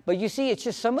happen. But you see, it's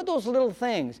just some of those little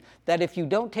things that if you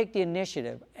don't take the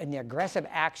initiative and the aggressive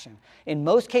action, in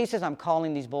most cases, I'm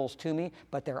calling these bulls to me,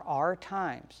 but there are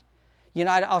times.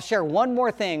 I'll share one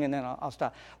more thing and then I'll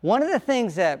stop. One of the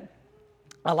things that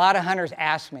a lot of hunters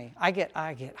ask me, I get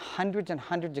hundreds and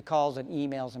hundreds of calls and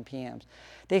emails and PMs.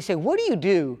 They say, what do you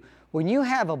do when you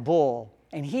have a bull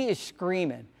and he is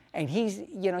screaming and he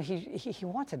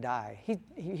wants to die?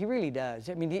 He really does.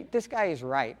 I mean, this guy is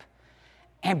ripe.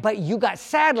 But you got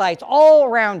satellites all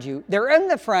around you. They're in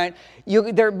the front.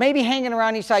 They're maybe hanging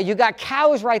around each side. You got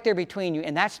cows right there between you,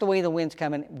 and that's the way the wind's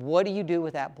coming. What do you do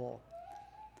with that bull?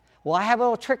 Well, I have a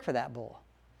little trick for that bull.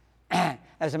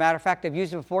 As a matter of fact, I've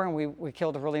used it before, and we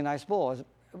killed a really nice bull.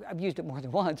 I've used it more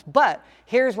than once. But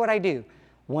here's what I do.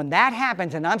 When that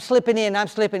happens, and I'm slipping in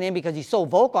because he's so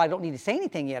vocal, I don't need to say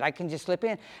anything yet. I can just slip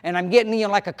in, and I'm getting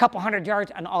like a couple hundred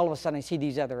yards, and all of a sudden I see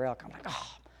these other elk. I'm like,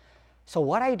 oh. So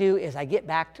what I do is I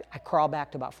crawl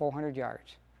back to about 400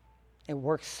 yards. It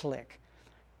works slick.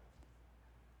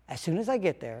 As soon as I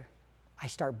get there, I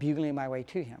start bugling my way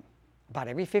to him. About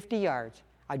every 50 yards,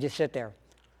 I just sit there.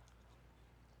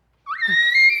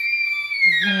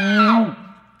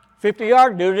 50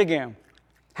 yards, do it again.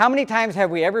 How many times have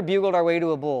we ever bugled our way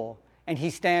to a bull and he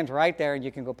stands right there and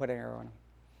you can go put an arrow on him?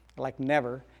 Like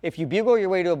never. If you bugle your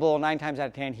way to a bull, 9 times out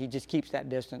of 10, he just keeps that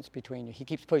distance between you. He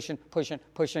keeps pushing.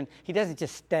 He doesn't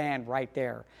just stand right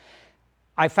there.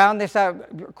 I found this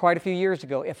out quite a few years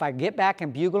ago. If I get back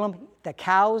and bugle them, the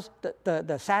cows,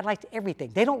 the satellites,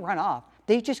 everything, they don't run off.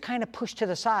 They just kind of push to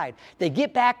the side. They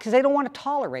get back because they don't want to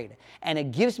tolerate it. And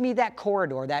it gives me that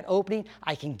corridor, that opening.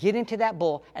 I can get into that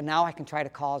bull, and now I can try to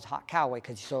call his hot cow away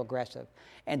because he's so aggressive.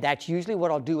 And that's usually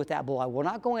what I'll do with that bull. I will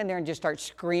not go in there and just start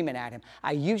screaming at him.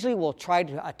 I usually will try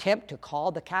to attempt to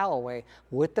call the cow away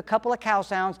with the couple of cow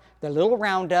sounds, the little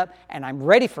roundup, and I'm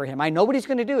ready for him. I know what he's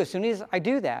going to do as soon as I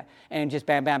do that, and just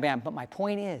bam, bam, bam. But my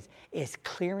point is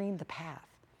clearing the path.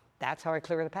 That's how I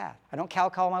clear the path. I don't cow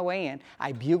call my way in.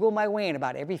 I bugle my way in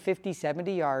about every 50,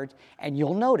 70 yards, and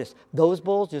you'll notice those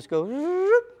bulls just go,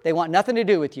 they want nothing to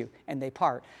do with you, and they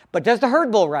part. But does the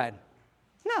herd bull run?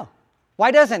 No. Why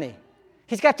doesn't he?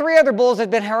 He's got 3 other bulls that have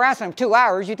been harassing him 2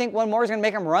 hours. You think one more is going to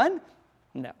make him run?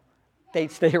 No. They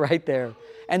stay right there.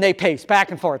 And they pace back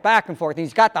and forth. And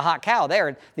he's got the hot cow there.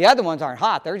 And the other ones aren't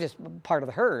hot. They're just part of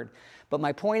the herd. But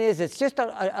my point is, it's just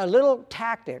a little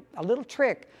tactic, a little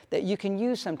trick that you can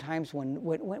use sometimes when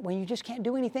you just can't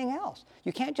do anything else.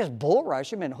 You can't just bull rush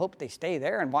them and hope they stay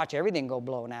there and watch everything go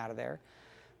blown out of there.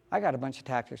 I got a bunch of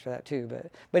tactics for that too.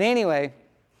 But anyway,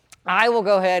 I will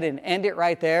go ahead and end it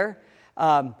right there.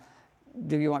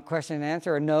 Do you want question and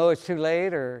answer, or no, it's too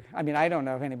late? Or I don't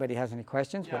know if anybody has any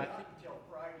questions. Yeah, but. I think until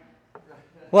Friday.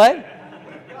 What?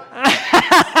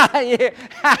 Yeah.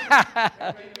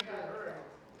 I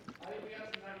think we have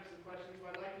some time for some questions.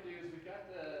 What I'd like to do is we've got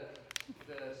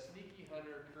the Sneaky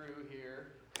Hunter crew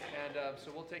And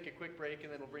so we'll take a quick break,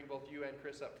 and then we'll bring both you and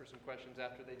Chris up for some questions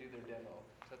after they do their demo.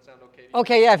 Does that sound okay to you?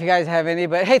 Okay, yeah, if you guys have any.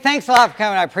 But hey, thanks a lot for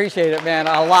coming. I appreciate it, man,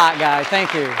 a lot, guys.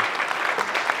 Thank you.